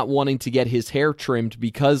Redford not wanting to get his hair trimmed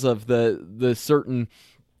because of the certain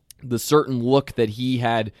look that he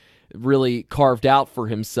had really carved out for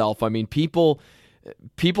himself. I mean, people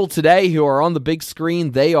today who are on the big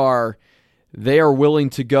screen, they are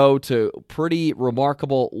willing to go to pretty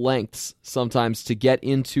remarkable lengths sometimes to get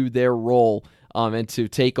into their role and to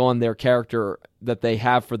take on their character that they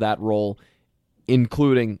have for that role,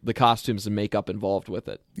 including the costumes and makeup involved with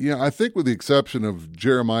it. Yeah, I think with the exception of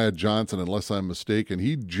Jeremiah Johnson, unless I'm mistaken,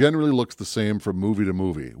 he generally looks the same from movie to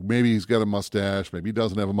movie. Maybe he's got a mustache, maybe he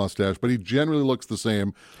doesn't have a mustache, but he generally looks the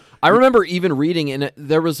same. I remember even reading, and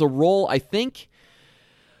there was a role, I think,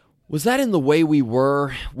 was that in The Way We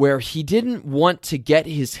Were, where he didn't want to get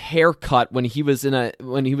his hair cut when he was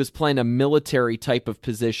playing a military type of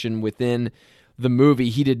position within the movie.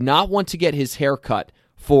 He did not want to get his hair cut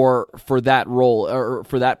for that role, or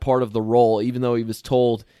for that part of the role, even though he was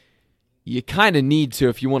told, you kind of need to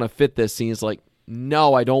if you want to fit this scene. He's like,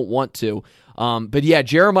 no, I don't want to. But yeah,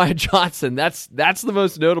 Jeremiah Johnson, that's the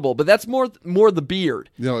most notable, but that's more the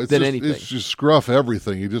beard than anything. It's just scruff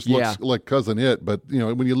everything. He just looks like Cousin It, but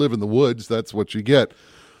when you live in the woods, that's what you get.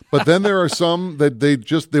 But then there are some that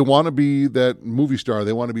they want to be that movie star.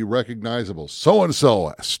 They want to be recognizable.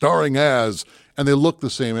 So-and-so starring as, and they look the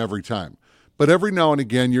same every time. But every now and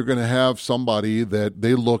again, you're going to have somebody that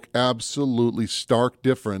they look absolutely stark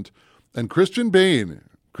different. And Christian Bale,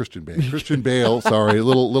 sorry,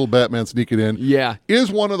 little Batman sneaking in,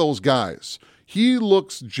 is one of those guys. He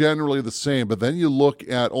looks generally the same, but then you look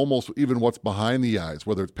at almost even what's behind the eyes,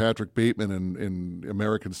 whether it's Patrick Bateman in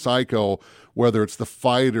American Psycho, whether it's the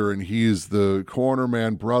fighter and he's the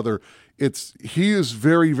cornerman brother. He is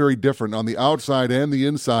very, very different on the outside and the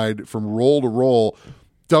inside from role to role.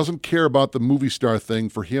 Doesn't care about the movie star thing.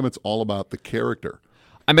 For him, it's all about the character.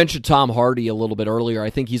 I mentioned Tom Hardy a little bit earlier. I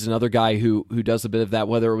think he's another guy who does a bit of that,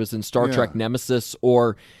 whether it was in Star Trek Nemesis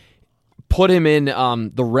or put him in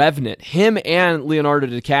The Revenant, him and Leonardo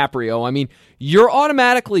DiCaprio, I mean, you're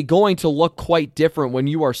automatically going to look quite different when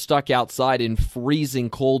you are stuck outside in freezing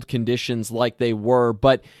cold conditions like they were.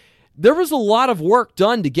 But there was a lot of work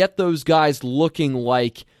done to get those guys looking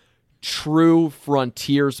like true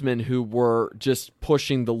frontiersmen who were just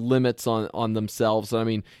pushing the limits on themselves. I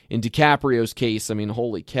mean, in DiCaprio's case, I mean,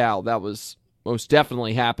 holy cow, that was most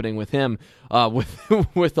definitely happening with him,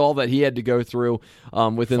 with all that he had to go through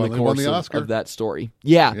within Finally the course Oscar. of that story.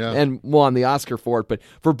 Yeah, and won the Oscar for it. But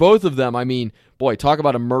for both of them, I mean, boy, talk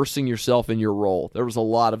about immersing yourself in your role. There was a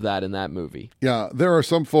lot of that in that movie. Yeah, there are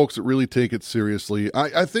some folks that really take it seriously.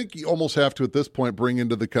 I think you almost have to, at this point, bring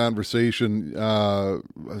into the conversation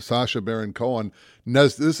Sacha Baron Cohen.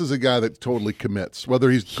 This is a guy that totally commits,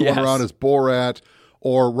 whether he's going around as Borat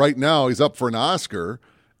or right now he's up for an Oscar.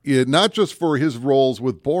 Not just for his roles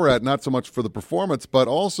with Borat, not so much for the performance, but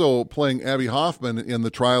also playing Abby Hoffman in the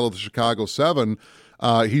Trial of the Chicago 7.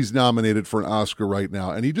 He's nominated for an Oscar right now,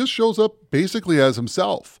 and he just shows up basically as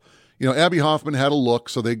himself. You know, Abby Hoffman had a look,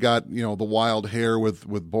 so they got, you know, the wild hair with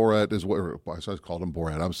Borat as well. I called him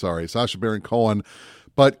Borat. I'm sorry, Sacha Baron Cohen.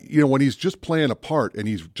 But, you know, when he's just playing a part and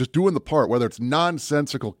he's just doing the part, whether it's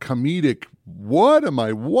nonsensical, comedic, what am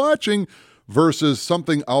I watching, versus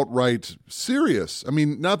something outright serious. I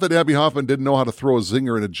mean, not that Abby Hoffman didn't know how to throw a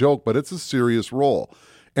zinger in a joke, but it's a serious role.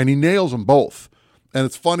 And he nails them both. And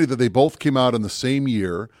it's funny that they both came out in the same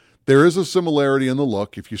year. There is a similarity in the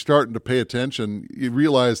look. If you're starting to pay attention, you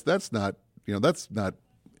realize that's not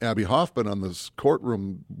Abby Hoffman on this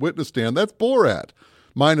courtroom witness stand. That's Borat,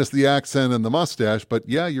 minus the accent and the mustache. But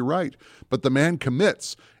yeah, you're right. But the man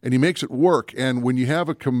commits, and he makes it work. And when you have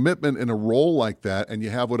a commitment in a role like that, and you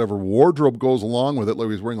have whatever wardrobe goes along with it, like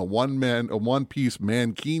he's wearing a one-piece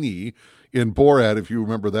mankini in Borat, if you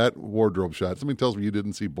remember that wardrobe shot. Somebody tells me you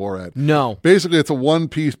didn't see Borat. No. Basically, it's a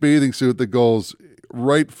one-piece bathing suit that goes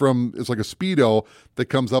right from, it's like a Speedo that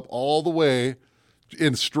comes up all the way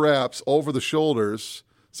in straps over the shoulders.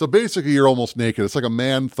 So basically, you're almost naked. It's like a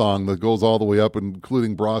man thong that goes all the way up,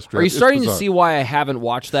 including bra straps. Are you starting to see why I haven't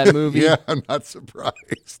watched that movie? Yeah, I'm not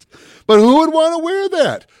surprised. But who would want to wear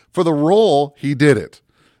that? For the role, he did it.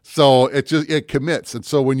 So it commits. And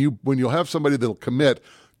so when you'll have somebody that'll commit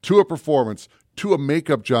to a performance, to a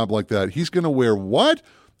makeup job like that, he's going to wear what?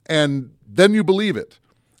 And then you believe it.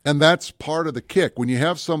 And that's part of the kick. When you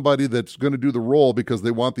have somebody that's going to do the role because they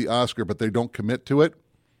want the Oscar, but they don't commit to it,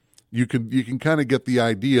 you can kind of get the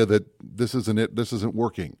idea that this isn't it, this isn't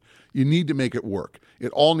working. You need to make it work.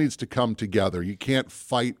 It all needs to come together. You can't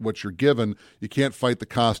fight what you're given. You can't fight the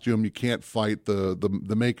costume. You can't fight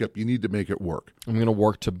the makeup. You need to make it work. I'm going to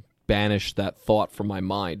work to banish that thought from my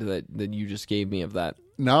mind that you just gave me of that.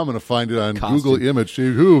 Now I'm going to find it on costume. Google Image.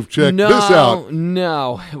 Check this out.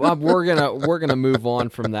 No, we're gonna move on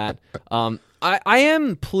from that. I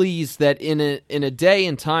am pleased that in a day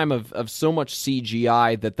and time of so much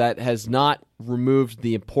CGI that has not removed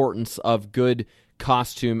the importance of good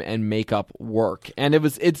costume and makeup work. And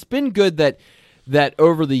it's been good that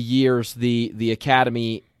over the years the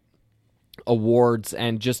Academy Awards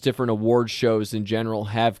and just different award shows in general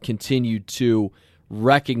have continued to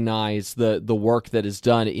recognize the work that is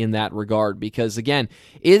done in that regard, because again,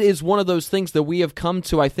 it is one of those things that we have come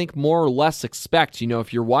to, I think, more or less expect. You know,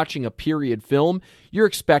 if you're watching a period film, you're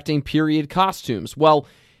expecting period costumes. Well,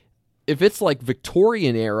 if it's like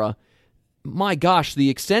Victorian era, my gosh, the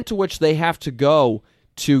extent to which they have to go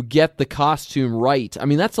to get the costume right, I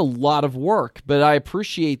mean, that's a lot of work. But I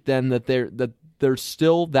appreciate then that there's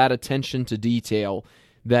still that attention to detail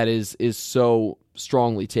that is so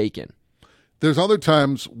strongly taken. There's other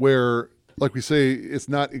times where, like we say, it's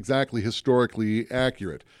not exactly historically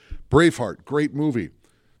accurate. Braveheart, great movie.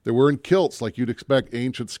 They were in kilts like you'd expect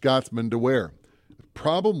ancient Scotsmen to wear. The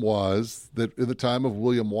problem was that in the time of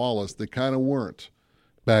William Wallace, they kind of weren't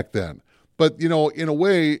back then. But, you know, in a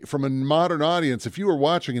way, from a modern audience, if you were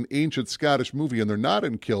watching an ancient Scottish movie and they're not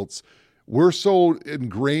in kilts, we're so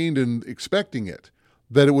ingrained in expecting it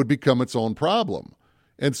that it would become its own problem.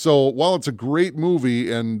 And so while it's a great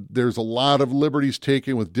movie and there's a lot of liberties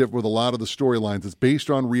taken with a lot of the storylines, it's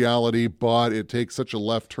based on reality, but it takes such a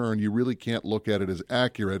left turn, you really can't look at it as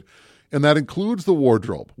accurate. And that includes the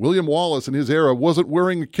wardrobe. William Wallace in his era wasn't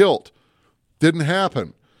wearing a kilt. Didn't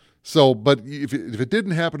happen. So, but if it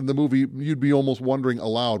didn't happen in the movie, you'd be almost wondering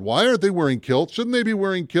aloud, why aren't they wearing kilts? Shouldn't they be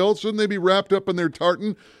wearing kilts? Shouldn't they be wrapped up in their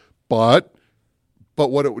tartan? But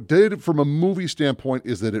what it did from a movie standpoint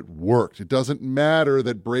is that it worked. It doesn't matter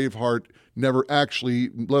that Braveheart never actually,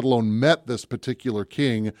 let alone met this particular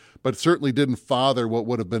king, but certainly didn't father what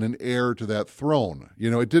would have been an heir to that throne. You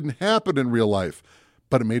know, it didn't happen in real life,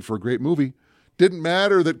 but it made for a great movie. Didn't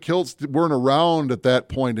matter that kilts weren't around at that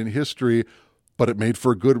point in history, but it made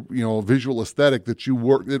for a good, visual aesthetic that it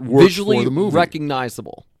worked Visually for the movie.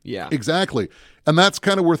 recognizable. Yeah. Exactly. And that's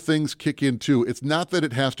kind of where things kick in too. It's not that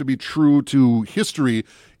it has to be true to history,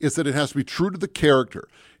 it's that it has to be true to the character.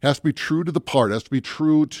 It has to be true to the part. It has to be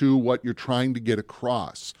true to what you're trying to get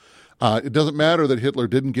across. It doesn't matter that Hitler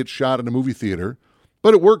didn't get shot in a movie theater,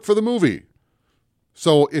 but it worked for the movie.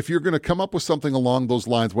 So if you're going to come up with something along those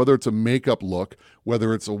lines, whether it's a makeup look,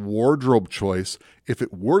 whether it's a wardrobe choice, if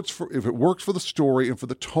it works for the story and for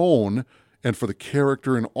the tone and for the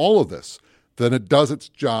character and all of this, then it does its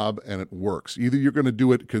job and it works. Either you're going to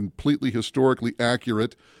do it completely historically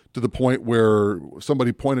accurate to the point where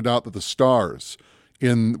somebody pointed out that the stars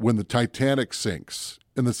when the Titanic sinks,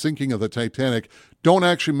 in the sinking of the Titanic, don't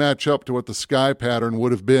actually match up to what the sky pattern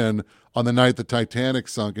would have been on the night the Titanic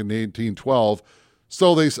sunk in 1812.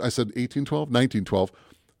 So I said 1812? 1912.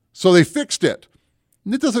 So they fixed it.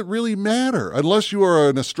 And it doesn't really matter unless you are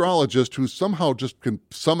an astrologist who somehow just can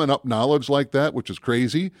summon up knowledge like that, which is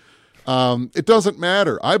crazy. It doesn't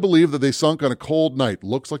matter. I believe that they sunk on a cold night.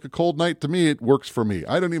 Looks like a cold night to me. It works for me.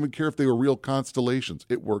 I don't even care if they were real constellations.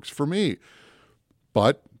 It works for me.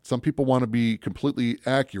 But some people want to be completely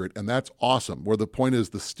accurate, and that's awesome. Where the point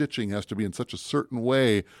is the stitching has to be in such a certain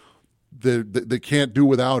way that they can't do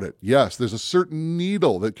without it. Yes, there's a certain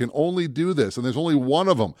needle that can only do this, and there's only one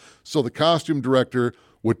of them. So the costume director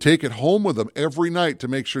would take it home with them every night to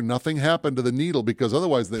make sure nothing happened to the needle, because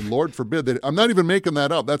otherwise, then Lord forbid, I'm not even making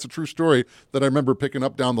that up. That's a true story that I remember picking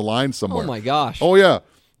up down the line somewhere. Oh my gosh. Oh yeah.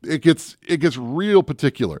 It gets real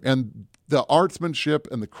particular. And the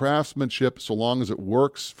artsmanship and the craftsmanship, so long as it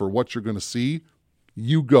works for what you're going to see,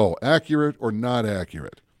 you go. Accurate or not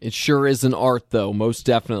accurate. It sure is an art, though, most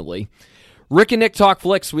definitely. Rick and Nick Talk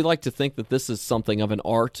Flicks, we like to think that this is something of an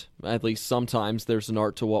art. At least sometimes there's an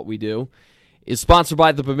art to what we do. Is sponsored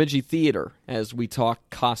by the Bemidji Theater as we talk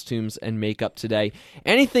costumes and makeup today.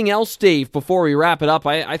 Anything else, Dave, before we wrap it up?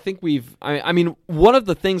 I think one of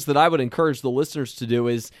the things that I would encourage the listeners to do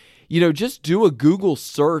is, just do a Google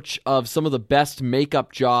search of some of the best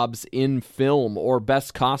makeup jobs in film or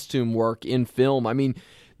best costume work in film. I mean,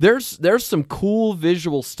 there's some cool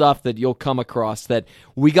visual stuff that you'll come across that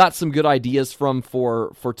we got some good ideas from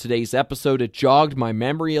for today's episode. It jogged my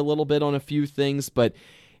memory a little bit on a few things, but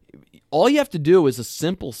all you have to do is a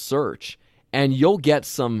simple search, and you'll get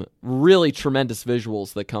some really tremendous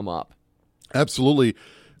visuals that come up. Absolutely.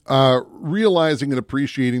 Realizing and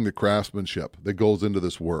appreciating the craftsmanship that goes into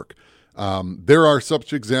this work. There are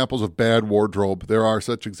such examples of bad wardrobe. There are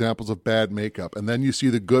such examples of bad makeup. And then you see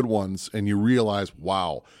the good ones, and you realize,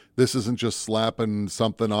 wow, this isn't just slapping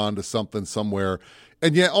something onto something somewhere.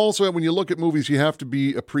 And yet also when you look at movies, you have to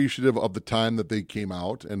be appreciative of the time that they came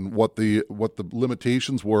out and what the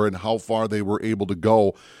limitations were and how far they were able to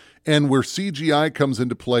go. And where CGI comes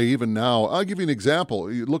into play even now, I'll give you an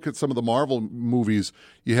example. You look at some of the Marvel movies,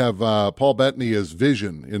 you have Paul Bettany as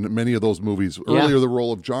Vision in many of those movies. Earlier, the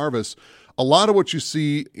role of Jarvis. A lot of what you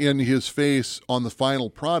see in his face on the final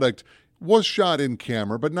product was shot in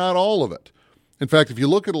camera, but not all of it. In fact, if you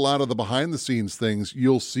look at a lot of the behind-the-scenes things,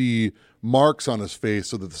 you'll see marks on his face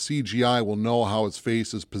so that the CGI will know how his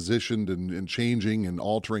face is positioned and changing and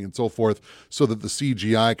altering and so forth, so that the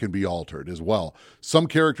CGI can be altered as well. Some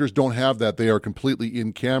characters don't have that. They are completely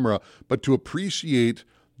in camera. But to appreciate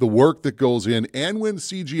the work that goes in, and when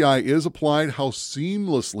CGI is applied, how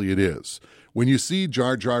seamlessly it is. When you see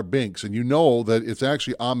Jar Jar Binks and you know that it's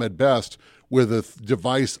actually Ahmed Best with a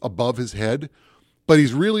device above his head, but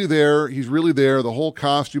he's really there. The whole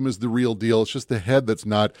costume is the real deal. It's just the head that's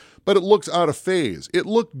not. But it looks out of phase. It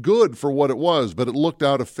looked good for what it was, but it looked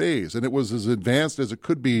out of phase. And it was as advanced as it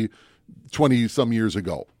could be 20-some years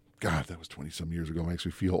ago. God, that was 20-some years ago. It makes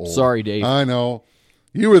me feel old. Sorry, Dave. I know.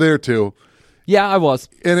 You were there, too. Yeah, I was.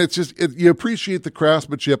 And it's just, you appreciate the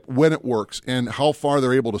craftsmanship when it works and how far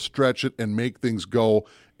they're able to stretch it and make things go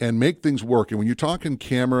and make things work. And when you're talking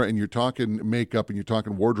camera and you're talking makeup and you're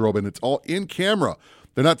talking wardrobe and it's all in camera,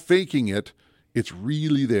 they're not faking it. It's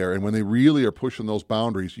really there. And when they really are pushing those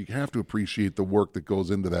boundaries, you have to appreciate the work that goes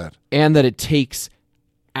into that. And that it takes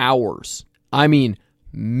hours. I mean,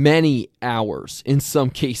 many hours in some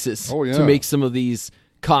cases to make some of these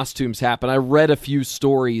costumes happen. I read a few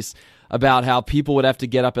stories about how people would have to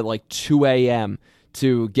get up at like 2 a.m.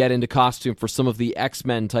 to get into costume for some of the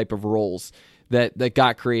X-Men type of roles that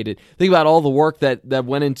got created. Think about all the work that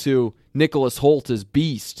went into Nicholas Hoult as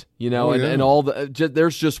Beast, and all the.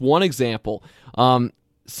 There's just one example.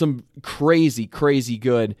 Some crazy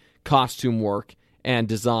good costume work and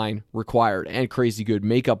design required, and crazy good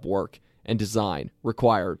makeup work and design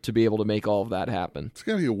required to be able to make all of that happen. It's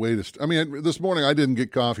got to be a way to... this morning I didn't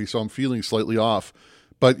get coffee, so I'm feeling slightly off.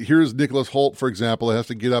 But here's Nicholas Hoult, for example, that has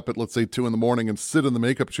to get up at, let's say, 2 in the morning and sit in the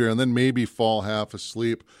makeup chair and then maybe fall half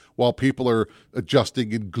asleep while people are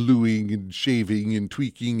adjusting and gluing and shaving and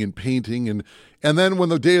tweaking and painting. And then when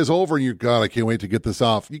the day is over and you're, God, I can't wait to get this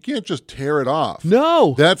off. You can't just tear it off.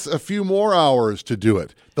 No. That's a few more hours to do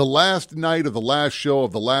it. The last night of the last show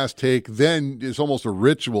of the last take then is almost a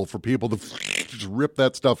ritual for people to just rip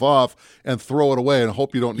that stuff off and throw it away and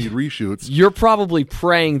hope you don't need reshoots. You're probably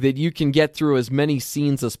praying that you can get through as many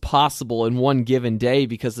scenes as possible in one given day,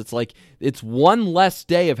 because it's like it's one less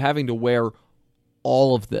day of having to wear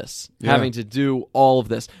all of this, having to do all of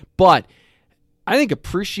this. But I think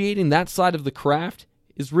appreciating that side of the craft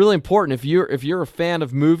is really important. If you're a fan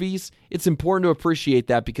of movies, it's important to appreciate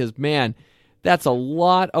that, because, man, that's a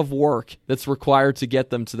lot of work that's required to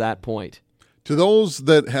get them to that point. To those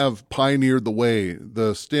that have pioneered the way,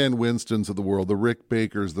 the Stan Winstons of the world, the Rick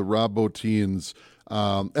Bakers, the Rob Botins,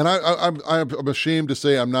 and I'm ashamed to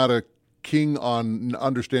say I'm not a king on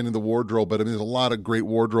understanding the wardrobe, but I mean, there's a lot of great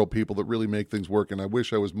wardrobe people that really make things work, and I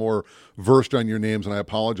wish I was more versed on your names, and I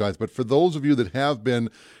apologize. But for those of you that have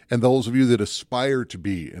been, and those of you that aspire to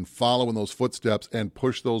be and follow in those footsteps and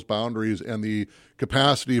push those boundaries and the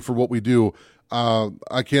capacity for what we do,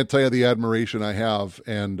 I can't tell you the admiration I have,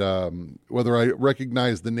 and whether I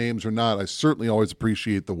recognize the names or not, I certainly always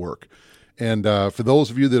appreciate the work. And for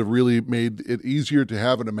those of you that have really made it easier to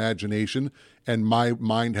have an imagination, and my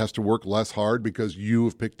mind has to work less hard because you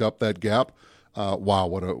have picked up that gap, wow,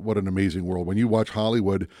 what an amazing world. When you watch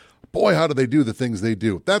Hollywood, boy, how do they do the things they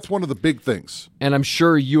do? That's one of the big things. And I'm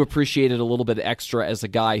sure you appreciate it a little bit extra as a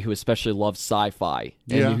guy who especially loves sci-fi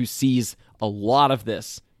and who sees a lot of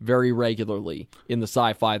this very regularly in the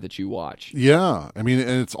sci-fi that you watch. Yeah. I mean,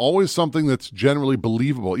 and it's always something that's generally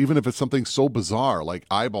believable, even if it's something so bizarre like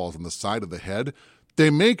eyeballs on the side of the head. They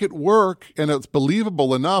make it work, and it's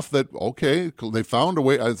believable enough that, okay, they found a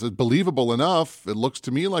way. It's believable enough. It looks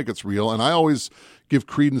to me like it's real. And I always give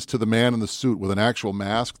credence to the man in the suit with an actual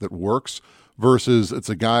mask that works versus it's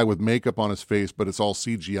a guy with makeup on his face, but it's all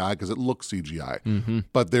CGI because it looks CGI. Mm-hmm.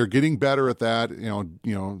 But they're getting better at that.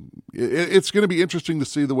 It's going to be interesting to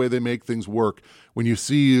see the way they make things work when you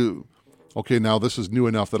see. Okay, now this is new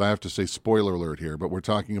enough that I have to say spoiler alert here, but we're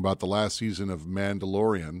talking about the last season of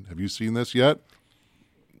Mandalorian. Have you seen this yet?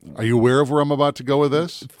 Are you aware of where I'm about to go with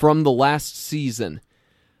this? From the last season.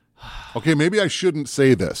 Okay, maybe I shouldn't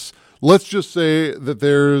say this. Let's just say that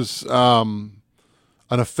there's an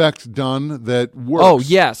effect done that works. Oh,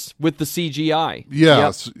 yes, with the CGI.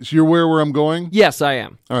 Yes. Yep. So you're aware where I'm going? Yes, I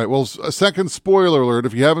am. All right, well, a second spoiler alert.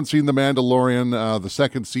 If you haven't seen The Mandalorian, the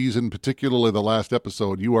second season, particularly the last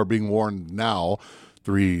episode, you are being warned now.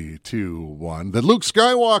 3, 2, 1. That Luke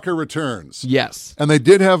Skywalker returns. Yes. And they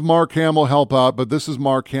did have Mark Hamill help out, but this is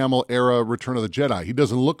Mark Hamill era Return of the Jedi. He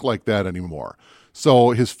doesn't look like that anymore. So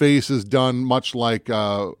his face is done much like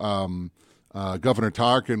Governor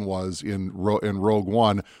Tarkin was in Rogue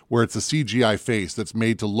One, where it's a CGI face that's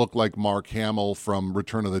made to look like Mark Hamill from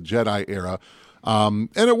Return of the Jedi era. And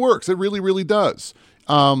it works. It really, really does.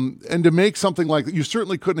 And to make something like that, you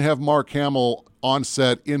certainly couldn't have Mark Hamill on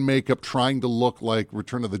set in makeup trying to look like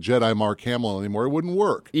Return of the Jedi Mark Hamill anymore. It wouldn't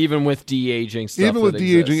work. Even with de-aging stuff. Even with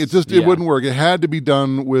de-aging, it wouldn't work. It had to be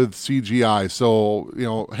done with CGI. So,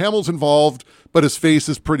 Hamill's involved, but his face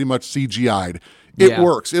is pretty much CGI'd. It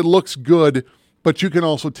works. It looks good, but you can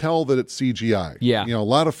also tell that it's CGI. Yeah. A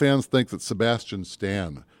lot of fans think that Sebastian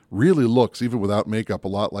Stan really looks, even without makeup, a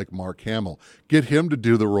lot like Mark Hamill. Get him to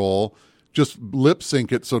do the role. Just lip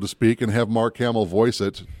sync it, so to speak, and have Mark Hamill voice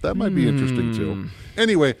it. That might be interesting, too.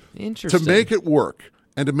 Anyway, to make it work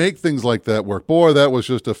and to make things like that work, boy, that was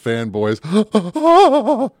just a fanboy's.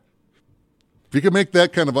 If you can make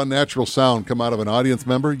that kind of unnatural sound come out of an audience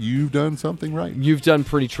member, you've done something right. You've done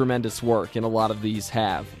pretty tremendous work, and a lot of these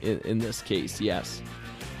have in this case, yes.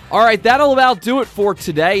 All right, that'll about do it for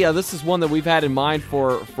today. This is one that we've had in mind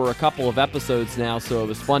for a couple of episodes now, so it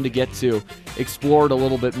was fun to get to explore it a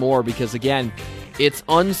little bit more because, again, it's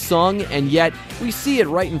unsung, and yet we see it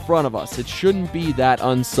right in front of us. It shouldn't be that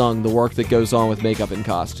unsung, the work that goes on with makeup and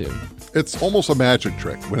costume. It's almost a magic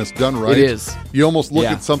trick when it's done right. It is. You almost look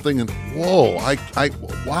at something and, whoa,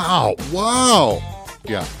 wow.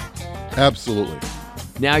 Yeah, absolutely.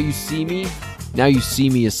 Now you see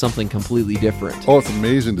me as something completely different. Oh, it's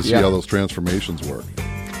amazing to see how those transformations work.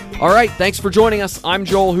 All right, thanks for joining us. I'm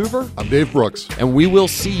Joel Hoover. I'm Dave Brooks. And we will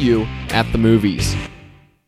see you at the movies.